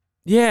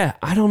 Yeah,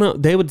 I don't know.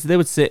 They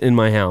would sit in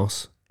my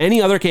house.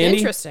 Any other candy?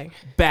 Interesting.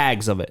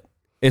 Bags of it.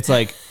 It's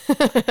like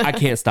I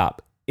can't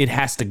stop. It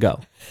has to go.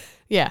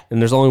 Yeah.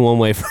 And there's only one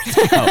way for it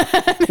to go.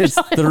 It's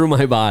through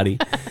my body.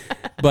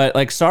 But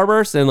like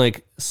Starburst and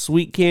like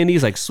sweet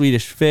candies like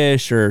Swedish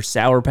Fish or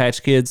Sour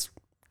Patch Kids,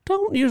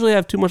 don't usually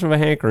have too much of a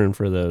hankering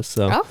for those.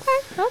 So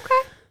Okay.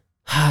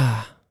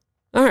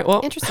 all right,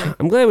 well, Interesting.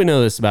 I'm glad we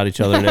know this about each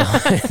other now.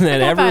 And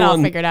that I'll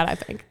everyone figure it out, I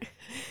think.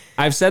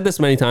 I've said this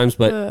many times,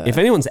 but if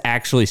anyone's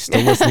actually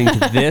still listening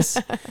to this,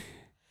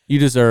 you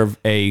deserve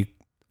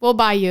We'll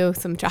buy you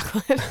some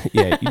chocolate.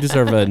 you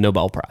deserve a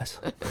Nobel Prize.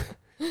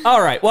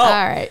 All right. Well,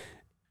 all right.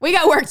 We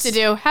got work to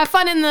do. Have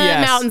fun in the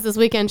mountains this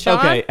weekend, Sean.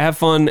 Okay, have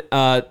fun.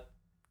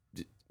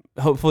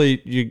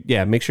 Hopefully,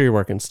 make sure you're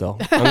working still.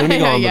 I'm going to be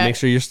gone, but make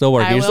sure you're still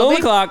working. You're still on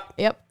the clock.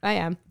 Yep, I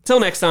am. Till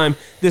next time,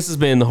 this has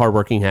been the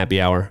Hardworking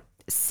Happy Hour.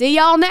 See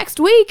y'all next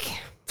week.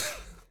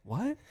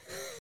 What?